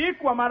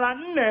kimeandikwa mara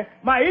 4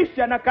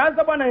 maisha na kazi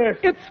za Bwana Yesu.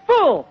 It's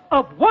full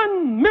of one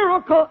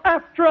miracle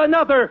after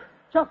another,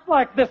 just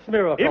like this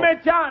miracle.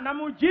 Imejaa na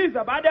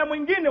muujiza baada ya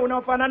mwingine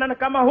unaofanana na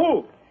kama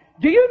huu.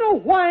 Do you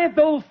know why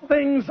those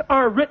things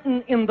are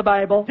written in the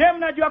Bible? Je,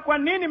 mnajua kwa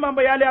nini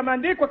mambo yale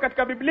yameandikwa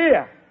katika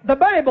Biblia? The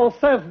Bible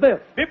says this: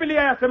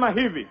 Biblia yasema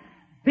hivi: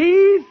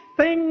 these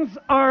things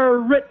are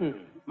written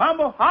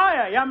mambo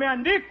haya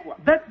yameandikwa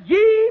that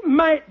ye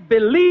might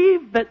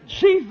believe that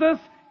Jesus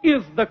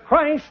is the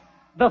Christ,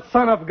 the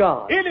Son of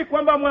God, ili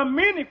kwamba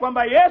mwamini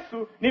kwamba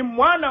Yesu ni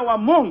mwana wa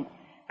Mungu,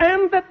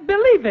 and that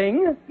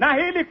believing na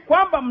hili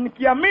kwamba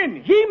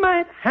mkiamini ye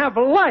might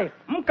have life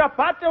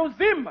mkapate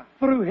uzima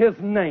through his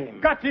name.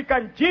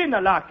 katika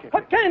jina lake.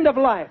 What kind of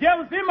life? Je,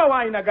 uzima wa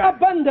aina gani?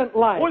 Abundant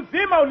life,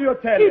 Uzima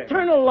uliotele,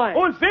 eternal life,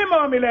 uzima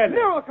wa milele,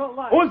 miracle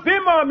life,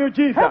 uzima wa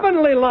miujiza,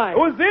 heavenly life,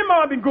 uzima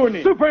wa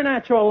mbinguni,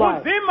 supernatural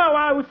life, uzima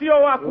wa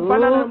usio wa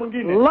kufanana na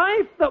mwingine,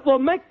 life that will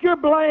make your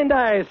blind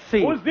eyes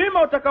see.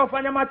 uzima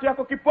utakaofanya macho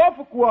yako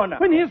kipofu kuona.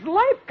 When his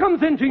life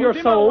comes into your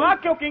Uzima soul,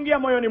 wake ukiingia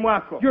moyoni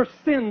mwako, your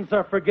sins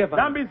are forgiven.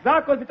 dhambi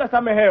zako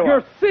zitasamehewa,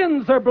 Your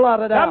sins are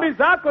blotted dhambi out.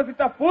 zako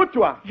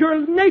zitafutwa, Your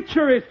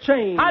nature is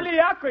changed. hali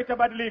yako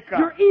itabadilika,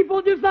 Your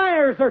evil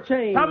desires are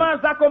changed. tamaa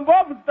zako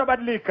mbovu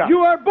zitabadilika,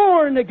 You are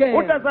born again.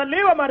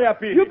 utazaliwa mara ya You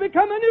pili,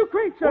 become a new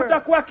creature.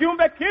 utakuwa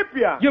kiumbe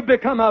kipya, You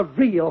become a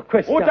real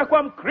Christian.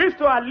 utakuwa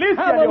Mkristo halisi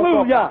Hallelujah.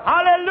 aliyeokoka. Do you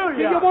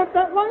Hallelujah. want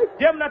that life?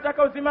 Je,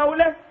 mnataka uzima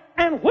ule?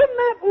 And when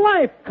that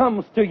life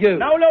comes to you,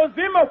 Na ule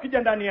uzima ukija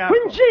ndani yako,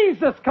 when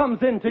Jesus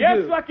comes into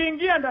Yesu you,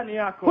 akiingia ndani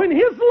yako, when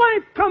his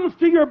life comes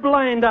to your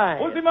blind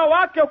eyes, uzima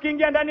wake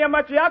ukiingia ndani ya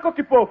macho yako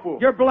kipofu,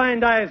 your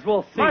blind eyes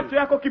will see. macho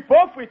yako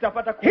kipofu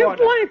itapata His kuona.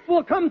 life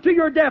will come to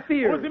your deaf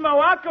ears. Uzima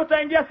wake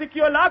utaingia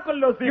sikio lako Your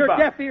liloziba,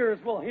 deaf ears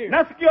will hear.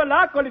 na sikio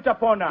lako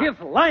litapona. His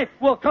life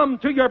will come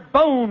to your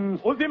bones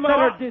Uzima that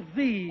wa- are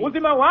diseased.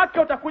 Uzima wake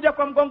utakuja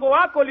kwa mgongo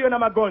wako ulio na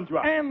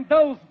magonjwa, And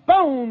those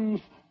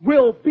bones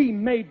will be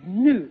made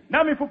new.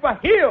 na mifupa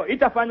hiyo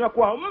itafanywa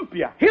kuwa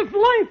mpya. His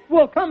life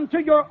will come to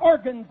your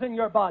organs in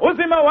your body,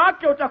 Uzima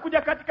wake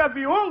utakuja katika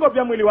viungo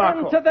vya mwili and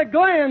wako, to the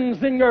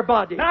glands in your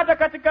body, na hata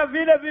katika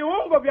vile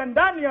viungo vya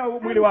ndani ya and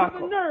mwili to the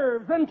wako,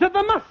 nerves, and to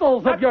the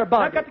muscles of your na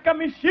body. katika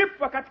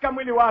mishipa katika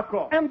mwili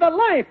wako. And the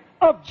life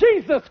of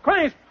Jesus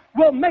Christ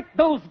will make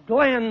those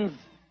glands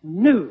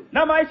new.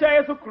 Na maisha ya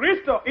Yesu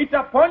Kristo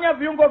itaponya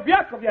viungo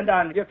vyako vya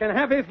ndani. You can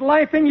have his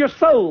life in your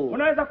soul,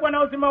 Unaweza kuwa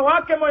na uzima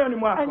wake moyoni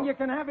mwako, and you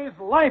can have his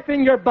life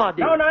in your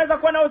body. na unaweza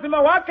kuwa na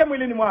uzima wake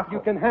mwilini You mwako,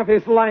 can have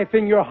his life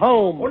in your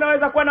home.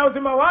 unaweza kuwa na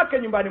uzima wake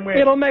nyumbani mwenu.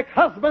 It'll make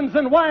husbands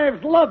and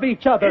wives love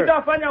each other.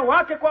 Itawafanya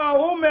wake kwa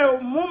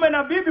mume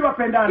na bibi It'll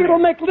wapendane.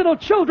 make little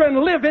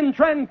children live in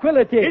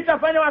tranquility.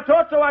 Itafanya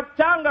watoto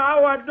wachanga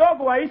au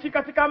wadogo waishi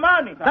katika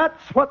amani.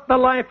 That's what the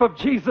life of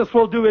Jesus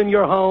will do in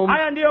your home.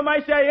 Haya ndiyo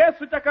maisha ya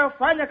Yesu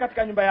itakayofanya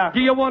katika nyumba yako.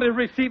 Do you want to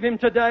receive him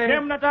Je, today?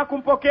 mnataka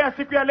kumpokea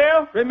siku ya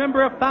leo?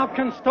 Remember, if thou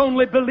canst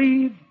only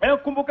believe,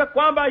 Kumbuka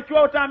kwamba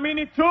ikiwa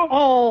utaamini tu,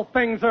 all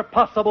things are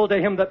possible to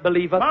him that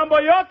believeth. mambo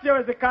yote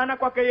yawezekana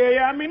kwake yeye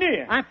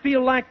aaminie. I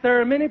feel like there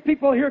are many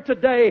people here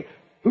today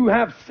who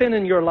have sin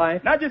in your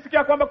life.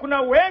 Najisikia kwamba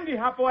kuna wengi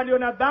hapo walio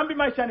na dhambi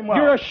maishani You're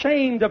mwao.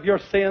 ashamed of your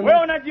sin.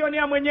 Wewe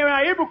unajionea mwenyewe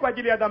aibu kwa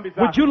ajili ya dhambi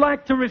zako. Would you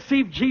like to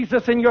receive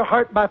Jesus in your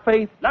heart by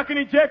faith?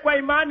 Lakini je, kwa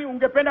imani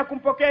ungependa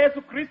kumpokea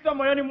Yesu Kristo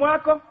moyoni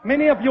mwako?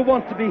 Many of you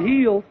want to be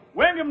healed,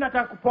 Wengi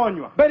mnataka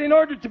kuponywa, but in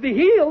order to be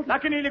healed,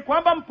 lakini ili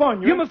kwamba you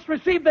mponywe, must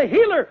receive the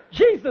healer,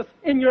 Jesus,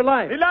 in your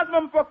ni life.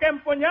 lazima mpokee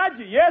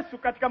mponyaji Yesu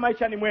katika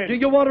maishani Do mwenu.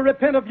 you want to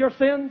repent of your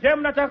sins? Je,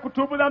 mnataka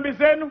kutubu dhambi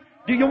zenu?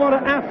 Do you want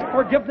to ask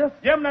forgiveness?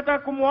 Je, mnataka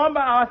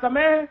kumwomba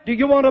awasamehe? Do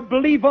you want to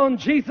believe on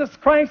Jesus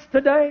Christ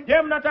today?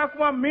 Je, mnataka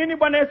kumwamini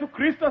Bwana Yesu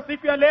Kristo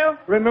siku ya leo?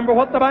 Remember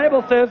what the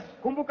Bible says.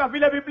 Kumbuka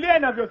vile Biblia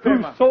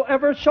inavyosema,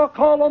 Whosoever shall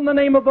call on the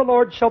name of the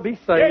Lord shall be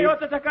saved.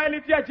 yeyote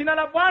atakayelitia jina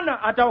la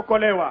Bwana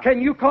ataokolewa.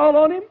 Can you call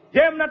on him?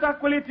 Je, mnataka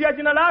kulitia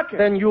jina lake?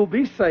 then you'll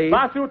be saved.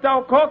 Basi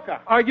utaokoka.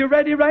 Are you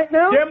ready right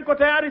now? Je, mko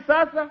tayari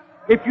sasa?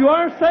 If you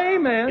are, say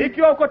amen.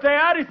 Ikiwa uko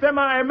tayari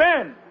sema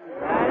amen.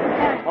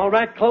 All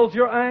right, close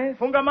your eyes.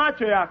 Funga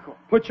macho yako.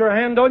 Put your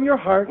hand on your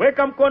heart.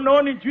 Weka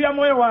mkononi juu ya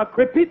moyo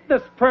wako. Repeat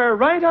this prayer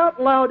right out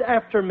loud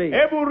after me.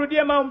 Hebu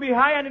urudie maombi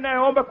haya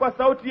ninayoomba kwa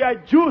sauti ya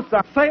juu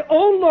sasa. Say,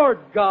 oh Lord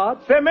God,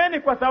 Semeni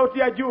kwa sauti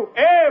ya juu.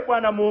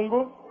 Bwana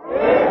Mungu,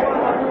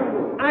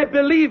 I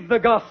believe the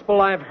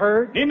gospel I've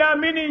heard.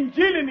 ninaamini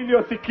injili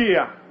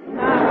niliyosikia.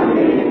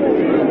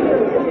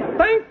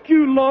 Thank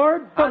you,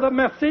 Lord, for the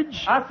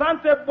message.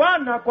 Asante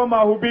Bwana kwa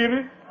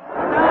mahubiri.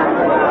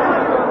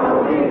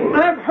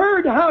 I've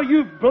heard how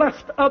you've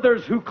blessed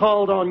others who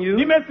called on you.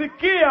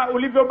 Nimesikia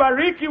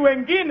ulivyobariki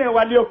wengine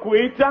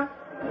waliokuita.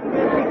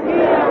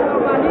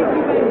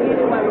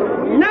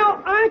 Now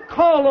I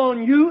call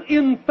on you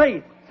in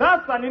faith.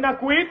 Sasa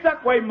ninakuita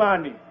kwa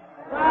imani.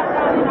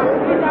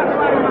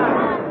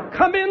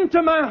 Come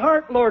into my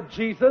heart, Lord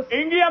Jesus.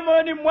 Ingia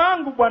moyoni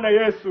mwangu Bwana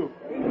Yesu.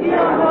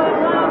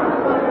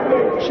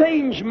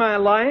 Change my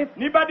life.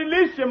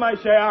 Nibadilishe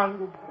maisha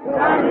yangu.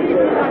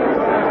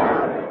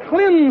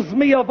 Cleanse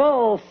me of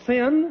all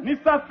sin.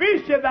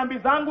 Nisafishe dhambi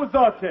zangu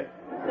zote.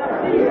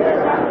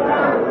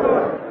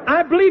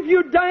 I believe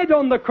you died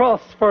on the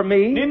cross for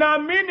me.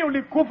 Ninaamini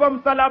ulikufa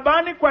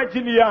msalabani kwa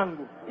ajili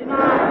yangu.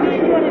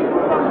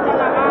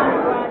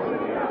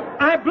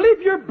 I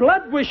believe your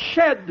blood was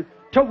shed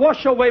to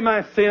wash away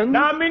my sins.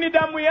 Naamini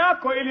damu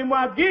yako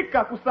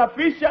ilimwagika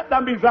kusafisha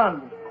dhambi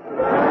zangu.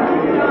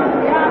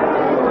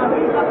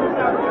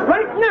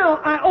 Right now,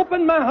 I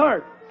open my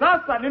heart.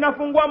 Sasa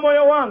ninafungua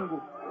moyo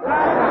wangu.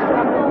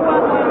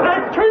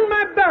 I turn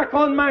my back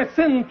on my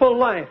sinful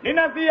life.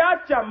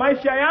 Ninaziacha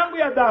maisha yangu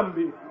ya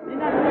dhambi.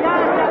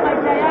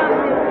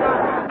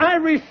 I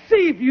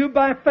receive you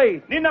by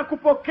faith.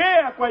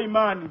 Ninakupokea kwa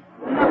imani.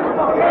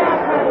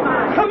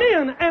 Come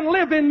in and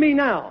live in me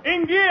now.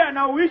 Ingia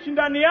na uishi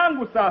ndani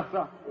yangu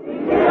sasa.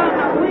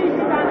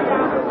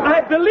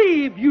 I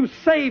believe you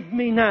saved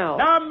me now.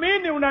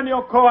 Naamini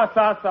unaniokoa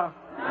sasa.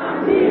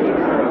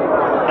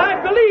 I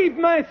believe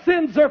my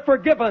sins are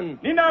forgiven.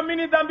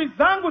 Ninaamini dhambi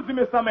zangu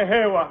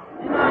zimesamehewa.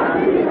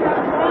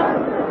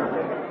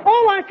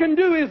 All I can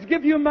do is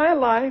give you my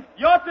life.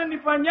 Yote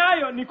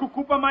nifanyayo ni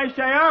kukupa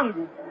maisha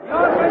yangu.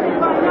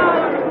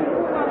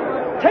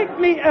 Take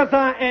me as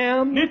I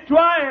am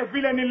Nitwae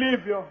vile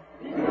nilivyo.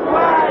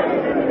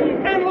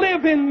 and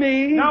live in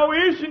me. Na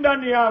uishi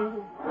ndani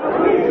yangu.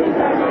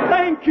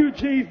 Thank you,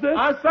 Jesus.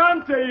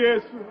 Asante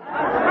Yesu.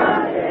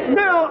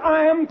 Now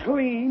I am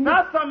clean.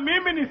 Sasa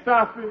mimi ni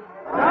safi.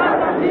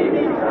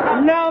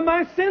 Now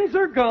my sins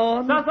are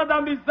gone. Sasa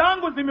dhambi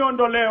zangu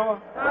zimeondolewa.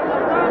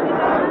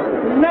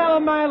 Now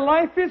my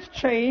life is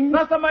changed.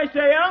 Sasa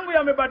maisha yangu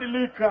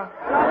yamebadilika.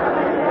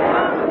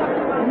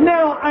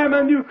 Now I'm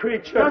a new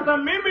creature. Sasa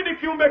mimi ni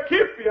kiumbe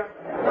kipya.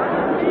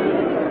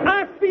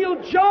 I feel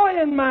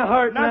joy in my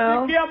heart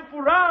now. Nasikia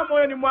furaha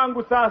moyoni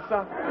mwangu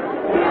sasa.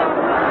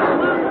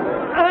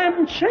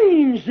 I'm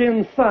changed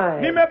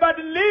inside.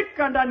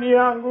 Nimebadilika ndani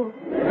yangu.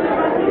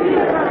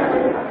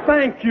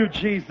 Thank you,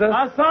 Jesus.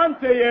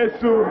 Asante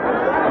Yesu.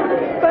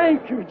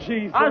 Thank you,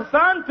 Jesus.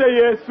 Asante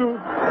Yesu.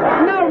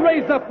 Now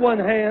raise up one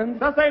hand.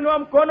 Sasa inua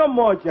mkono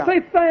mmoja. Say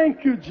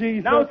thank you,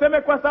 Jesus. Na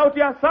useme kwa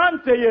sauti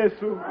asante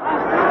Yesu.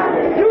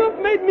 You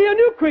have made me a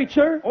new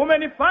creature.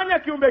 Umenifanya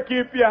kiumbe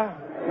kipya.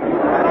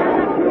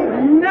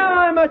 Now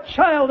I'm a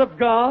child of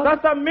God.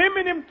 Sasa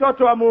mimi ni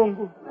mtoto wa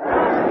Mungu.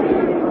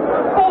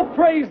 Oh,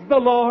 praise the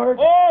Lord.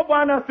 Oh,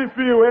 Bwana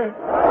sifiwe.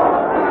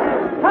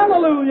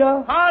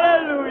 Hallelujah.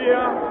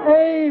 Hallelujah.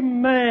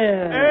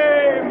 Amen.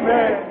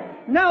 Amen.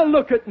 Now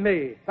look at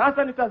me.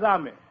 Sasa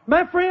nitazame.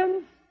 My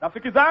friends,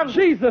 Rafiki zangu,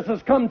 Jesus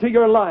has come to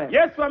your life.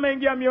 Yesu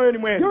ameingia mioyoni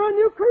mwenu. You're a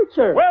new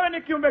creature. Wewe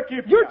ni kiumbe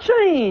kipya. You're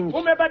changed.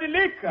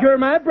 Umebadilika. You're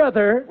my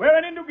brother.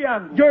 Wewe ni ndugu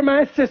yangu. You're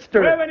my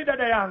sister. Wewe ni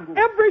dada yangu.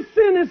 Every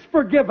sin is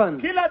forgiven.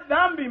 Kila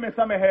dhambi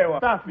imesamehewa.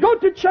 Safi. Go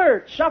to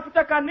church.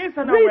 Tafuta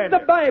kanisa na Read uende.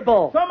 the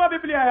Bible. Soma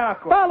Biblia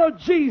yako. Follow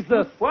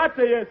Jesus.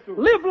 Fuate Yesu.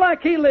 Live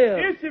like he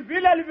lived. Ishi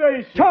vile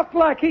alivyoishi. Talk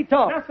like he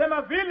talked.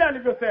 Nasema vile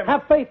alivyosema.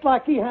 Have faith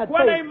like he had Kuwa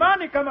na faith.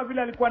 imani kama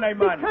vile alikuwa na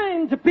Be imani.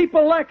 kind to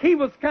people like he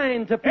was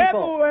kind to people.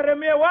 Hebu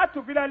uheremie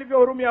watu vile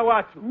alivyohurumia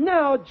watu.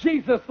 Now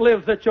Jesus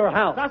lives at your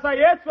house. Sasa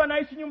Yesu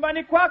anaishi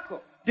nyumbani kwako.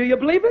 Do you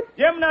believe it?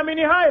 Je,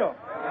 mnaamini hayo?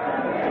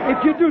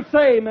 If you do,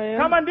 say amen.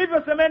 Kama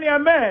ndivyo semeni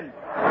amen.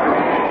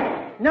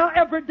 Now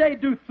every day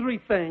do three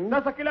things.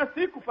 Sasa kila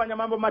siku fanya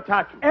mambo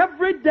matatu.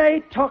 Every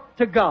day talk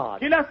to God.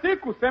 Kila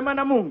siku sema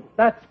na Mungu.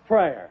 That's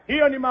prayer.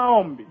 Hiyo ni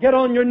maombi. Get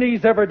on your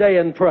knees every day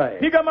and pray.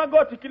 Piga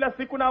magoti kila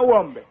siku na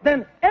uombe.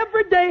 Then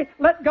every day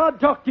let God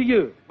talk to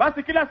you.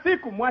 Basi kila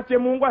siku mwache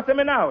Mungu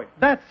aseme nawe.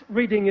 That's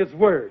reading his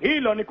word.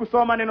 Hilo ni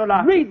kusoma neno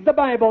lake. Read the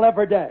Bible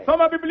every day.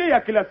 Soma Biblia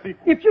kila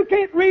siku. If you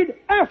can't read,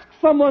 ask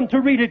someone to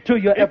read it to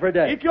you every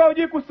day. Ikiwa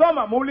hujui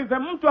kusoma, muulize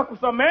mtu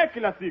akusomee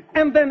kila siku.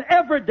 And then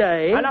every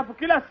day, Alafu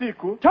kila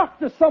siku Mungu, Talk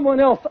to someone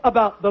else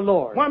about the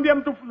Lord. mwambie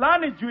mtu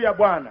fulani juu ya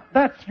Bwana.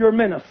 That's your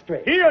ministry.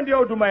 Hiyo ndio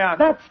huduma yako.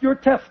 That's your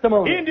Hii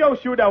testimony. ndio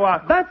ushuhuda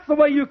wako. That's the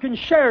way you can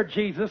share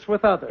Jesus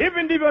with others.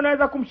 Hivi ndivyo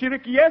unaweza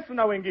kumshiriki Yesu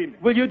na wengine.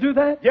 Will you do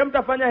that? Je,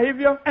 mtafanya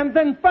hivyo? And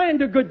then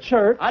find a good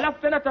church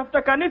Alafu tena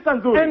tafuta kanisa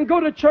nzuri. and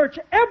go to church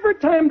every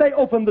time they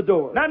open the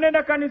door. Na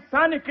nenda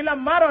kanisani kila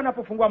mara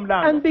wanapofungua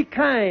mlango. And be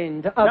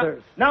kind to Na,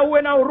 others. na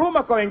uwe na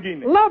huruma kwa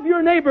wengine. Love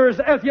your neighbors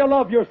as you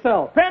love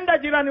yourself. Penda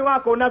jirani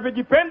wako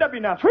unavyojipenda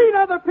binafsi. Treat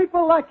other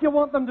people like you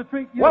want them to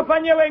treat you.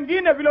 Wafanyie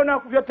wengine vile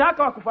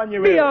unavyotaka wakufanyie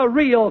Be wewe. a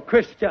real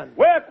Christian.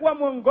 Wewe kuwa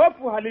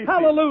mwongofu halisi.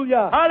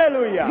 Hallelujah.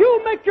 Hallelujah. You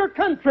make your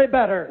country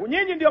better.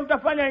 Nyinyi ndio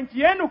mtafanya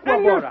nchi yenu kuwa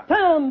And your bora.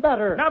 town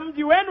better. Na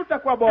mji wenu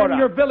utakuwa And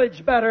your bora.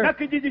 village Na better.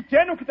 kijiji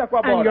chenu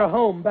kitakuwa And your bora.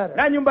 home better.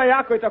 Na nyumba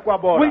yako itakuwa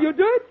bora. Will you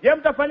do it? Je,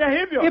 mtafanya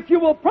hivyo? If you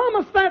will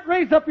promise that,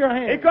 raise up your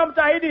hand. Ikiwa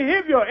mtaahidi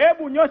hivyo,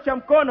 hebu nyosha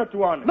mkono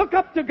tuone. Look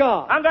up to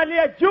God.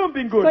 Angalia juu Say,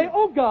 mbinguni.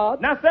 oh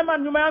God, Nasema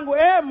nyuma yangu,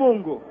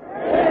 Mungu,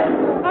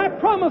 I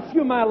promise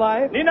you my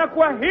life.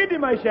 ninakuahidi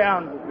maisha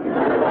yangu.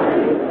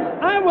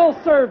 I will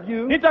serve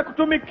you.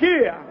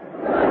 Nitakutumikia.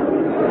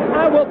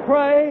 I will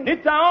pray.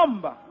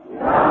 Nitaomba.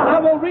 I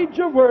will read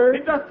your word.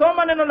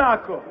 Nitasoma neno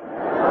lako.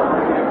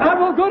 I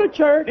will go to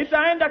church.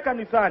 Nitaenda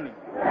kanisani.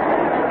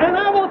 And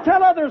I will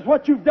tell others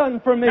what you've done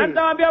for me. Na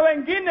nitawaambia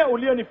wengine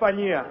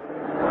ulionifanyia.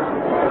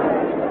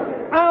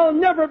 I'll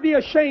never be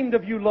ashamed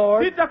of you,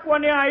 Lord. Sitakuwa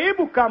ni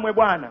aibu kamwe,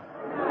 Bwana.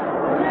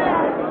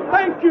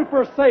 Thank you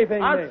for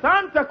saving me.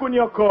 Asante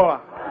kuniokoa.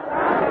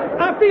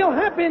 I feel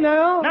happy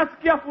now.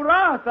 Nasikia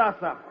furaha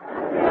sasa.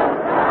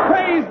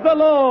 Praise the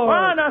Lord.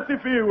 Bwana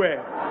asifiwe.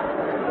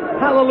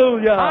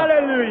 Hallelujah.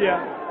 Hallelujah.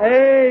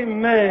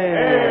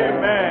 Amen.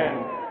 Amen.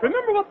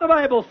 Remember what the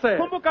Bible says.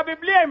 Kumbuka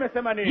Biblia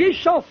imesema Ye nini?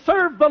 shall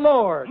serve the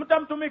Lord,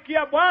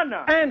 Mtamtumikia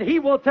Bwana, and he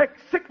will take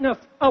sickness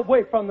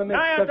away from the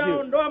naye midst of you.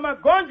 ataondoa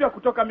magonjwa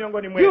kutoka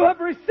miongoni You mwenu. have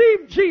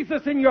received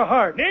Jesus in your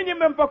heart. Ninyi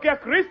mmempokea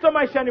Kristo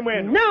maishani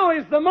mwenu. Now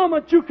is the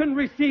moment you can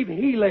receive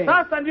healing.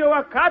 Sasa ndio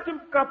wakati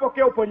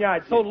mkapokea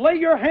uponyaji. So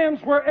lay your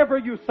hands wherever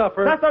you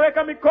suffer. Sasa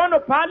weka mikono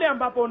pale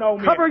ambapo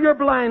unaumia. Cover your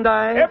blind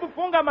eyes. Hebu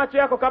funga macho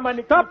yako kama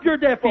ni Stop your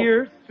deaf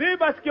ears.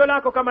 Ziba sikio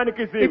lako kama ni If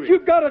kiziwi.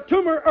 you've got a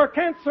tumor or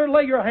cancer,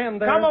 lay your hand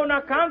Kama there.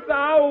 una kansa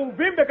au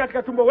uvimbe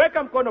katika tumbo,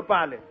 weka mkono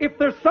pale. If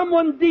there's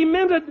someone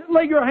demented,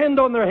 lay your hand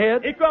on their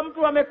head. Ikiwa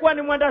mtu amekuwa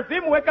ni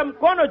mwendazimu, weka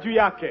mkono juu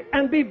yake.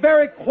 And be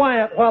very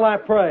quiet while I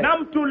pray. Na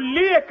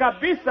mtulie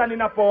kabisa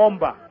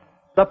ninapoomba.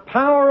 The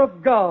power of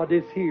God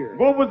is here.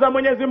 Nguvu za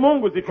Mwenyezi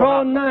Mungu ziko Draw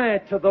hapa. nigh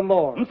to the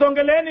Lord.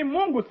 Msongeleeni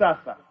Mungu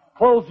sasa.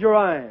 Close your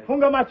eyes.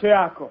 Funga macho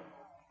yako.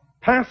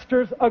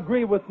 Pastors,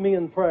 agree with me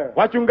in prayer.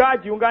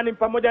 Wachungaji, ungani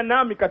pamoja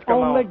nami katika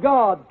Only maombi.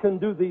 God can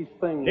do these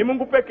Ni things.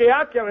 Mungu peke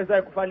yake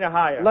awezaye kufanya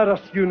haya. Let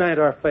us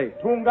unite our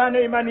faith.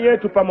 Tuungane imani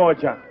yetu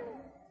pamoja.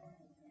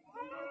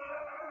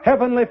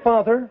 Heavenly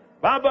Father,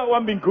 Baba wa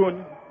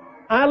mbinguni,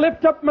 I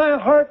lift up my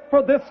heart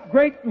for this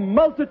great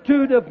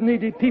multitude of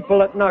needy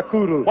people at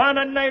Nakuru.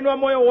 Bwana, ninainua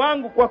moyo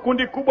wangu kwa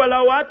kundi kubwa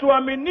la watu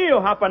waaminio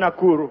hapa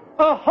Nakuru.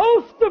 A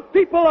host of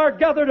people are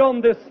gathered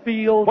on this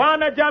field,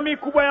 Bwana, jamii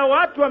kubwa ya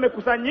watu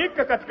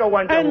wamekusanyika katika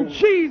uwanja huu. and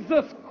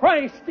Jesus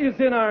Christ is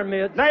in our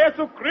midst. Na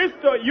Yesu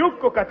Kristo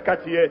yuko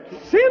katikati yetu.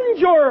 Send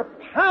your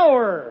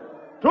power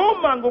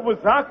Tuma nguvu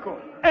zako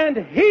and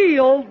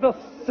heal the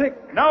sick.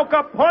 na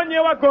ukaponye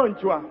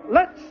wagonjwa.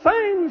 Let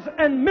signs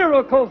and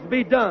miracles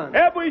be done.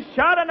 Hebu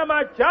ishara na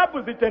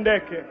maajabu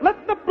zitendeke. Let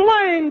the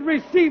blind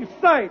receive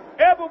sight.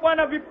 Hebu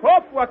Bwana,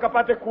 vipofu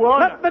wakapate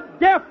kuona. Let the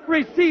deaf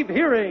receive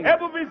hearing.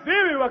 Hebu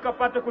viziwi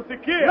wakapate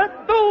kusikia. Let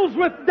those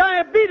with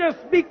diabetes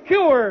be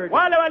cured.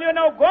 Wale walio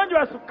na ugonjwa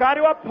wa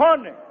sukari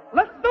wapone.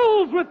 Let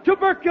those with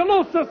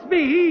tuberculosis be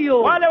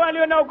healed. Wale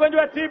walio na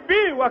ugonjwa wa TB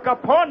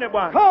wakapone,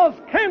 Bwana.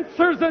 Cause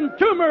cancers and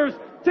tumors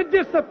to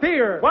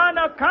disappear.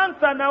 Bwana,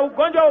 kansa na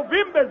ugonjwa wa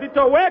uvimbe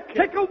zitoweke.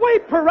 Take away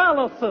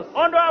paralysis.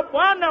 Ondoa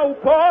Bwana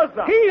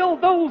upooza. Heal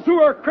those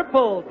who are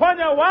crippled.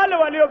 Ponya wale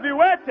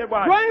walioviwete,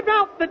 Bwana. Drive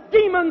out the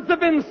demons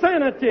of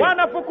insanity.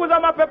 Bwana, fukuza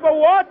mapepo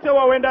wote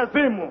wa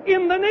wendazimu.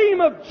 In the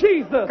name of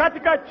Jesus,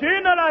 Katika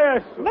jina la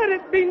Yesu. let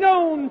it be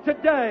known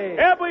today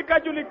Hebu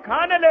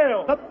ikajulikane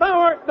leo that thou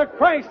art the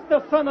Christ,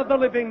 the Son of the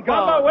living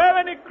kwamba God.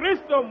 wewe ni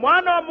Kristo,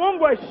 mwana wa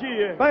Mungu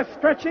aishiye. By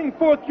stretching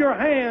forth your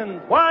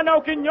hand Bwana,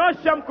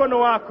 ukinyosha mkono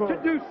wako to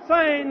do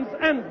signs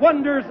and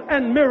wonders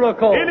and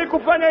miracles. ili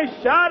kufanya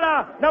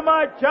ishara na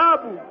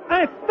maajabu.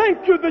 I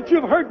thank you that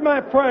you've heard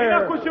my prayer.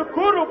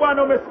 Ninakushukuru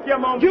Bwana, umesikia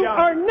maombi You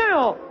are yangu.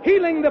 now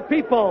healing the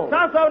people.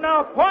 Sasa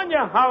unawaponya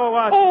hawa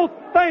watu. Oh,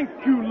 thank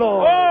you,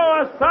 Lord. Oh,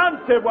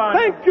 asante Bwana.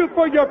 Thank you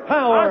for your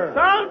power.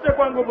 Asante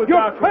kwa nguvu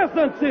Your zako.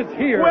 presence is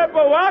here. Uwepo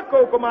wako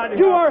uko mahali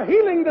You hapa. are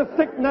healing the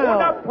sick now.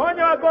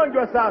 Unaponya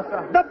wagonjwa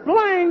sasa. The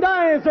blind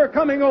eyes are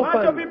coming Macho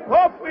open.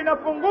 vipofu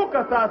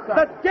inafunguka sasa.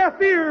 The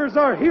deaf ears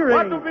are Watu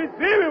hearing.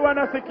 viziwi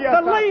wanasikia The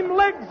sasa. lame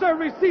legs are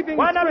receiving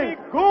Bwana, strength.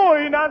 miguu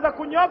inaanza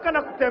kunyoka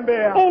na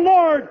kutembea. Oh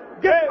Lord,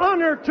 Get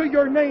honor to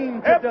your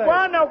name today.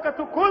 Bwana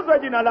ukatukuzwe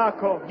jina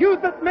lako. You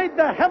that made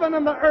the heaven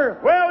and the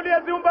earth. Wewe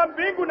uliyeziumba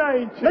mbingu na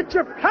nchi. Let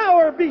your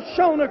power be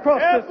shown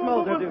across this Nguvu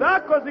multitude.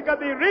 zako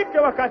zikadhihirike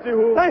wakati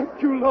huu.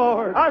 Thank you,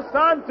 Lord.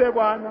 Asante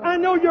Bwana. I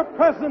know your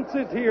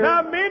presence is here.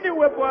 Naamini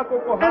uwepo wako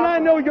uko hapa. And I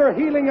know you're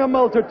healing a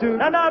multitude.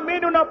 Na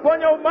naamini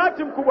unaponya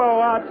umati mkubwa wa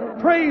watu.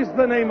 Praise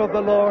the name of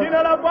the Lord.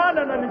 Jina la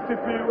Bwana na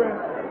lisifiwe.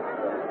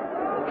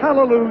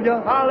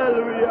 Hallelujah.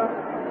 Hallelujah.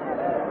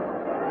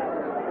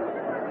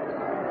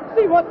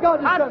 See what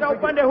God has done Hata for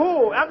upande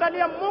huu,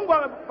 angalia Mungu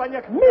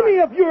amefanyia kitu. you. Many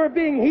of you are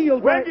being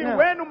healed right Wengi now.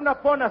 wenu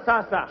mnapona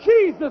sasa.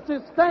 Jesus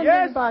is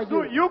standing by Yesu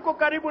you. yuko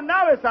karibu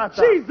nawe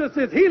sasa. Jesus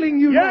is healing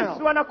you Yesu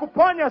now.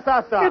 anakuponya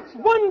sasa. It's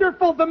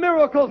wonderful the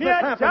miracles Ni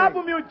that's ajabu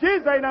happening.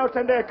 miujiza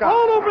inayotendeka.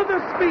 All over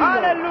this field.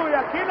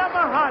 Haleluya, kila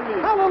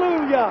mahali.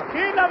 Hallelujah.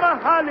 Kila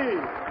mahali.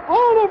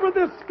 All over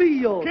this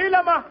field.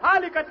 Kila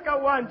mahali katika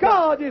uwanja.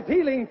 God is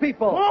healing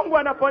people. Mungu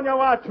anaponya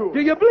watu. Do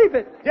you believe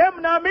it? Je,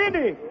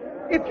 mnaamini?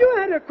 If you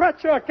had a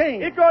crutch or a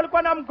cane, Ikiwa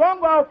ulikuwa na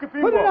mgongo au put it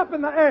kipingo, up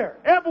in the air.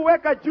 hebu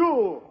weka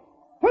juu.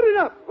 Put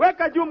it up.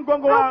 Weka juu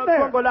mgongo Up there.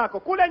 mgongo lako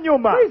kule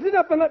nyuma. Raise it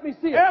up and let me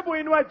see it. Hebu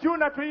inua juu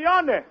na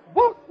tuione.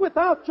 Walk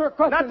without your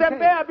crutch Na and cane.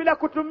 tembea bila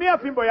kutumia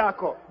fimbo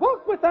yako.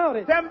 Walk without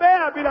it.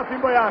 Tembea bila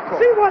fimbo yako.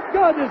 See what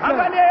God has done.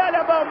 Angalia yale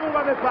ambayo Mungu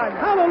amefanya.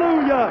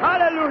 Hallelujah.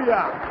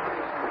 Haleluya.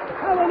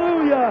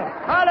 Hallelujah.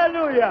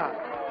 Haleluya.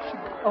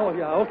 Oh,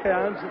 yeah, okay.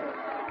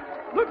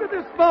 Look at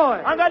this boy.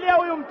 Angalia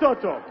huyu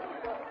mtoto.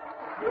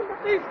 Look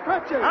at these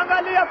crutches.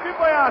 Angalia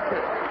fimbo yake.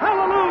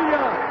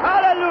 Hallelujah.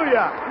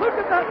 Haleluya. Look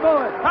at that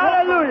boy.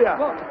 Haleluya.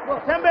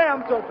 Walk. Tembea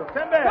mtoto.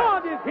 Tembea.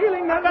 God is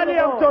healing that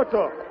Angalia little boy.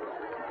 mtoto.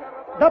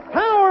 The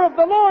power of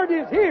the Lord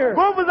is here.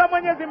 Nguvu za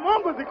Mwenyezi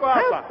Mungu ziko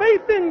hapa. Have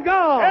faith in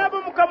God. Hebu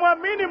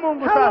mkamwamini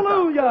Mungu sasa.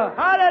 Hallelujah.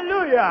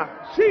 Haleluya.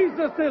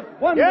 Jesus is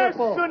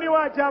wonderful. Yesu ni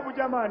wa ajabu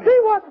jamani. See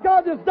what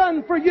God has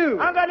done for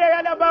you. Angalia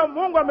yale ambayo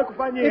Mungu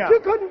amekufanyia. If you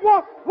couldn't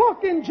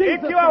walk in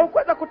Jesus' Ikiwa name.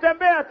 hukuweza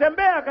kutembea,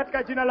 tembea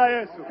katika jina la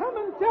Yesu. Come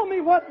and tell me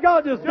what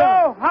God has done.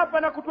 Njoo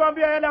hapa na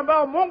kutuambia yale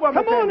ambayo Mungu Come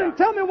on ametenda. and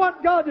tell me what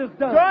God has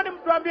done. Njooni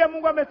mtuambie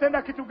Mungu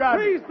ametenda kitu gani.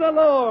 Praise the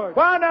Lord.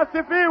 Bwana Come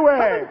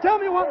asifiwe. and tell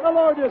me what the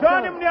Lord has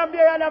Njooni done.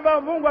 mniambie yale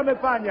ambayo Mungu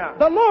amefanya.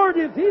 The Lord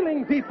is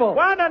healing people.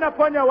 Bwana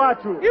anaponya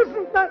watu.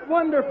 Isn't that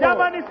wonderful?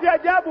 Jamani, si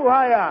ajabu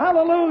haya.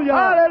 Hallelujah.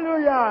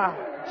 Haleluya.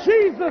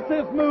 Jesus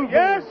is moving.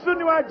 Yesu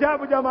ni wa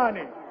ajabu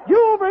jamani.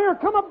 You over here,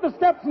 come up the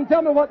steps and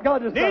tell me what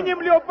God has Ninyi done.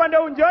 mlio upande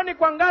unjoni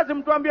kwa ngazi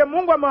mtuambie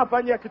Mungu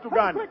amewafanyia kitu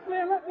Come gani. quickly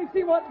and let me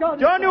see what God has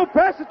Njoni done.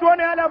 upesi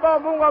tuone yale ambayo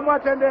Mungu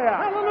amewatendea.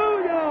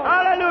 Hallelujah.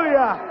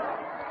 Haleluya.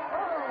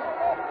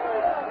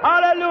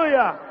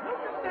 Haleluya.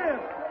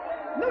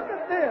 Look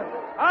at this.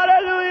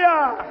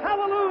 Haleluya.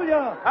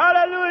 Hallelujah.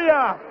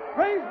 Haleluya.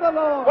 Praise the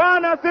Lord.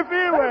 Bwana There's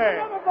asifiwe.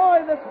 another boy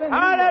that's been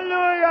healed.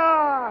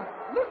 Haleluya.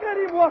 Look at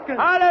him walking.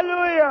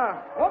 Haleluya.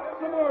 Walk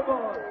some more,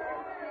 boy.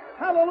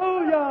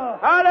 Hallelujah.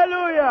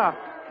 Haleluya.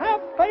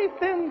 Have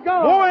faith in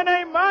God. Muwe na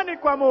imani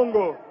kwa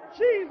Mungu.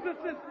 Jesus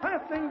is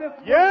passing this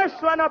way.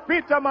 Yesu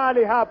anapita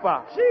mahali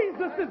hapa.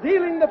 Jesus is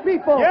healing the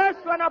people.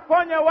 Yesu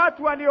anaponya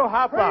watu walio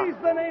hapa. Praise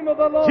the name of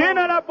the Lord.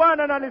 Jina la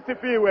Bwana na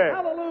lisifiwe.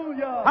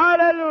 Hallelujah.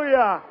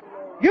 Haleluya.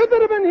 You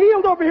that have been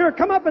healed over here,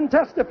 come up and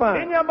testify.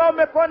 Ninyi ambao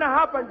mmepona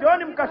hapa,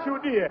 njooni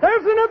mkashuhudie.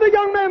 There's another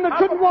young man that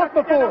Hapo couldn't walk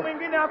kuna kijana before.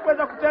 mwingine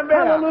hakuweza kutembea.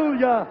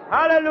 Hallelujah.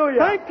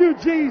 Haleluya. Thank you,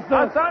 Jesus.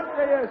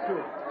 Asante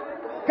Yesu.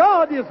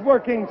 God is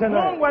working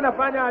tonight. Mungu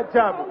anafanya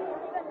ajabu.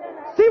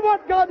 See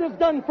what God has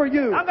done for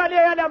you.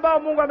 Angalia yale ambayo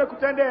Mungu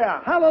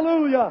amekutendea.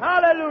 Hallelujah.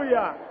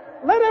 Haleluya.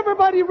 Let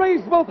everybody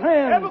raise both Hebu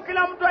hands.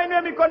 kila mtu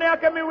ainue mikono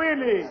yake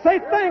miwili. Say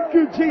thank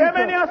you,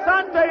 Semeni Jesus.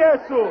 asante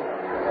Yesu.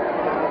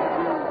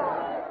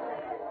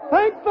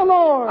 Thank the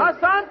Lord.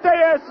 Asante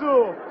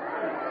Yesu.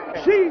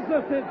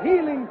 Jesus is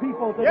healing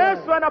people today.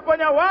 Yesu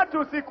anaponya watu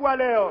usiku wa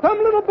leo.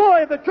 Some little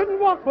boy that couldn't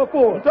walk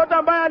before. Mtoto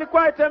ambaye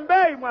alikuwa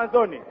hatembei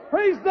mwanzoni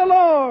Praise the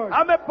Lord.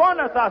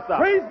 amepona sasa.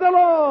 Praise the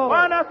Lord.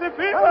 Bwana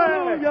asifiwe.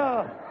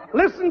 Hallelujah.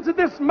 Listen to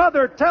this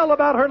mother tell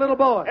about her little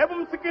boy. Hebu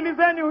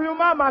msikilizeni huyu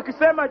mama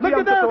akisema juu Look ya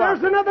at there. mtoto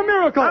There's wake. another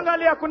miracle.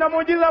 Angalia, kuna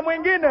muujiza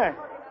mwingine.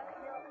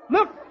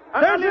 Look,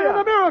 there's Angalia,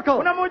 another miracle.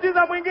 kuna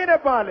muujiza mwingine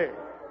pale.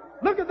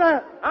 Look at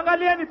that.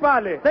 Angalieni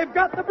pale. They've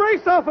got the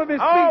brace off of his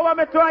Hao feet.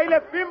 wametoa ile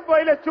fimbo,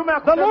 ile chuma ya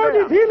The Lord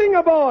is kutembea. healing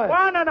a boy.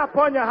 Bwana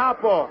anaponya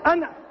hapo.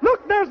 And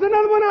look, there's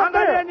another one out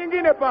Angalia there.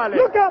 nyingine pale.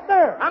 Look out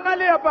there.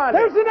 Angalia pale.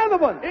 There's another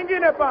one.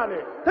 Ingine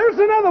pale. There's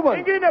another one.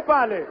 Ingine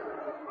pale.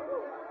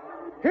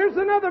 Here's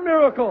another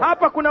miracle.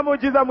 Hapa kuna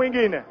muujiza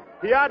mwingine.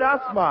 He had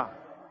asthma.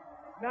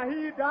 Na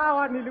hii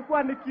dawa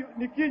nilikuwa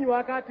nikinywa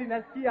wakati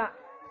nasikia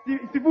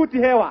sivuti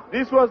hewa.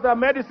 This was the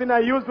medicine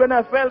I used when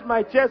I felt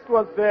my chest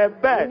was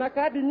bad. Kuna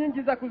kadi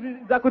nyingi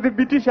za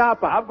kudhibitisha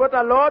hapa. I've got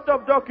a lot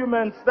of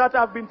documents that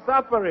I've been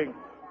suffering.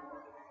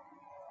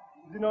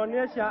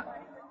 Zinaonyesha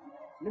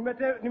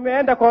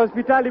nimeenda kwa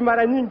hospitali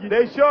mara nyingi.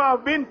 They show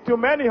I've been to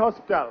many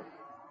hospitals.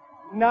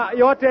 Na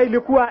yote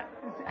ilikuwa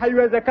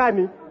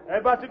haiwezekani.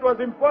 But it was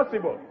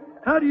impossible.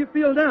 How do you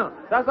feel now?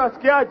 Sasa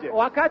wasikiaje?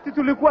 Wakati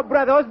tulikuwa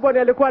brother Osborn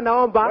alikuwa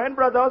naomba, When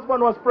Brother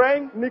Osborn was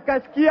praying,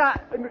 nikasikia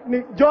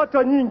ni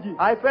joto nyingi.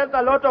 I felt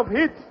a lot of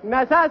heat.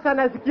 Na sasa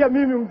nasikia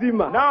mimi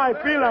mzima. Now I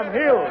feel I'm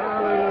healed.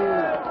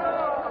 Hallelujah.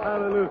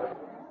 Hallelujah.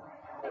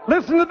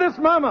 Listen to this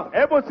mama.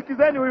 Hebu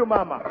sikizeni huyu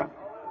mama.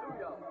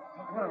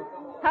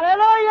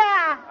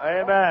 Hallelujah.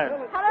 Amen.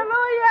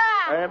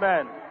 Hallelujah.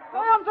 Amen.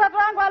 Huyo mtoto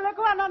wangu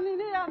alikuwa na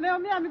nini?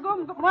 Ameumia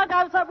miguu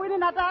mwaka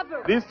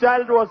 73. This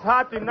child was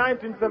hurt in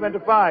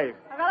 1975.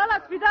 Akalala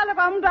hospitali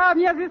kwa muda wa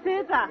miezi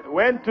 6.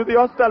 Went to the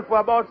hospital for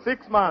about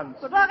 6 months.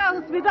 Kutoka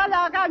hospitali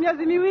akakaa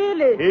miezi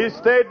miwili. He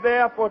stayed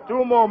there for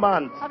 2 more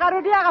months.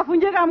 Akarudia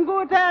akafunjika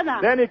mguu tena.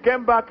 Then he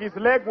came back, his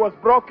leg was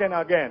broken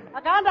again.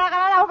 Akaenda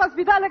akalala huko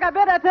hospitali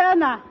Kabera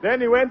tena.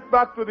 Then he went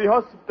back to the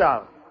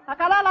hospital.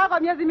 Akalala huko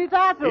miezi He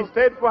 3.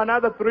 stayed for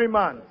another 3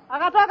 months.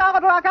 Akatoka huko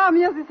tukakaa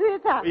miezi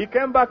 6. He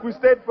came back, we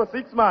stayed for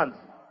 6 months.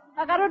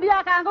 Akarudia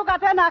akaanguka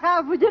tena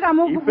akavunjika He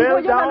mguu.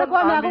 fell down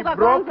Alikuwa and he ameanguka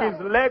broke kwanza.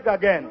 his leg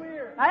again.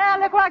 Haya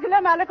alikuwa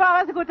kilema, alikuwa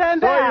hawezi So he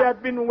kutembea. had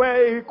been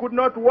where he could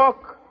not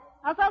walk.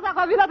 Sasa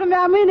kwa vile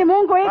tumeamini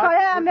Mungu iko, But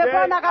yeye today,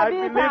 amepona I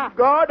kabisa. believe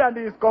God and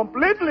he is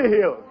completely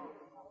healed.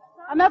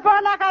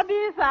 Amepona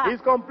kabisa.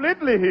 He's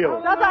completely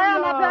healed. Sasa yeye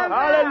anatembea.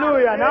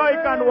 Hallelujah. Now he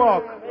can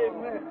walk.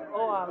 Amen.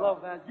 Oh, I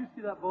love that. You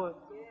see that boy?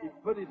 He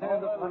put his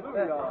hand up like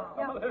that.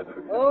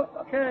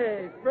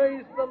 Okay,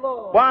 praise the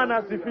Lord. Bwana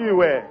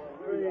asifiwe.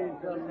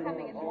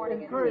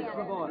 Encourage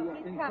the boy.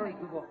 Encourage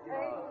the boy.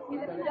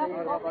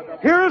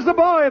 Here's a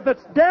boy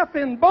that's deaf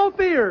in both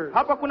ears.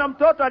 Hapa kuna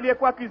mtoto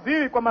aliyekuwa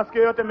kiziwi kwa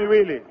masikio yote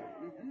miwili.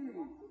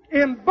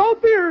 In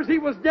both ears he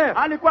was deaf.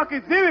 Alikuwa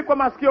kiziwi kwa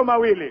masikio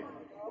mawili.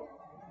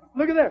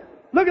 Look at there.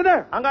 Look at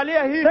there.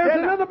 Angalia hii There's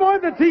tena. another boy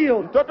that's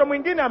healed. Mtoto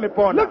mwingine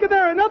amepona. Look at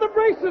there. Another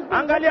brace has been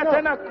Angalia taken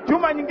tena off.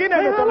 chuma nyingine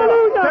Hey, imetolewa.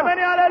 hallelujah.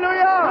 Semeni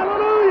hallelujah.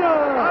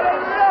 Hallelujah.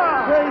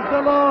 Hallelujah. Praise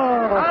the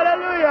Lord.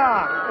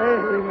 Hallelujah.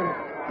 Amen.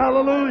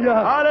 Hallelujah.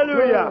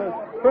 Hallelujah.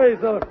 Yes. Praise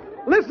the Lord.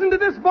 Listen to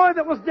this boy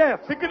that was deaf.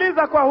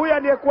 Sikiliza kwa huyu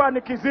aliyekuwa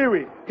ni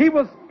kiziwi. He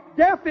was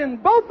deaf in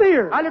both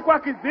ears. Alikuwa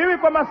kiziwi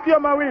kwa masikio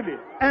mawili.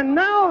 And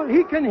now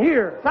he can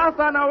hear.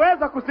 Sasa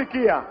anaweza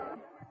kusikia.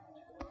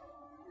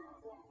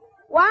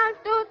 1,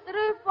 2,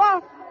 3,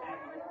 4.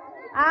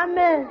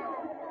 Amen.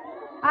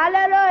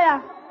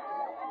 Hallelujah.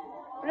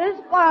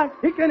 Praise God.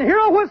 He can hear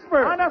a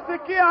whisper.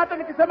 Anasikia hata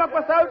nikisema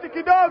kwa sauti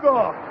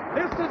kidogo.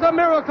 This is a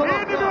miracle Hii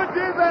of ni God.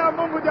 muujiza ya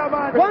Mungu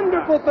jamani.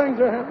 Wonderful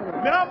things are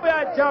happening. Mambo ya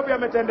ajabu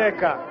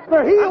yametendeka.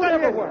 They're healed Angalia,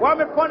 everywhere.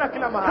 wamepona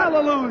kila mahali.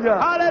 Hallelujah.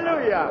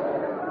 Hallelujah.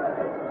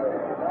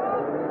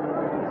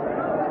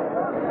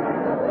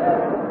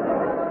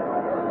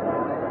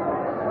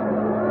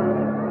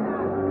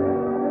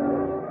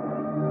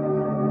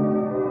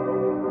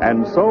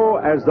 And so,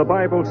 as the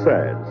Bible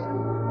says,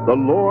 the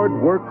Lord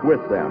worked with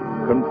them,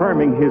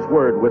 confirming his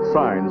word with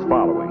signs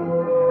following.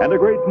 And a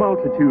great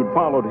multitude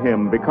followed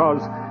him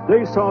because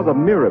they saw the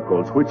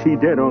miracles which he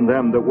did on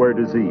them that were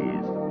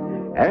diseased.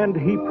 And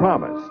he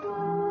promised,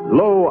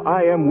 Lo,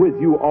 I am with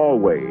you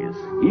always,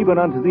 even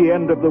unto the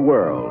end of the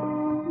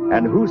world.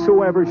 And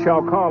whosoever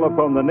shall call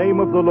upon the name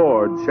of the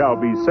Lord shall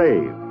be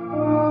saved.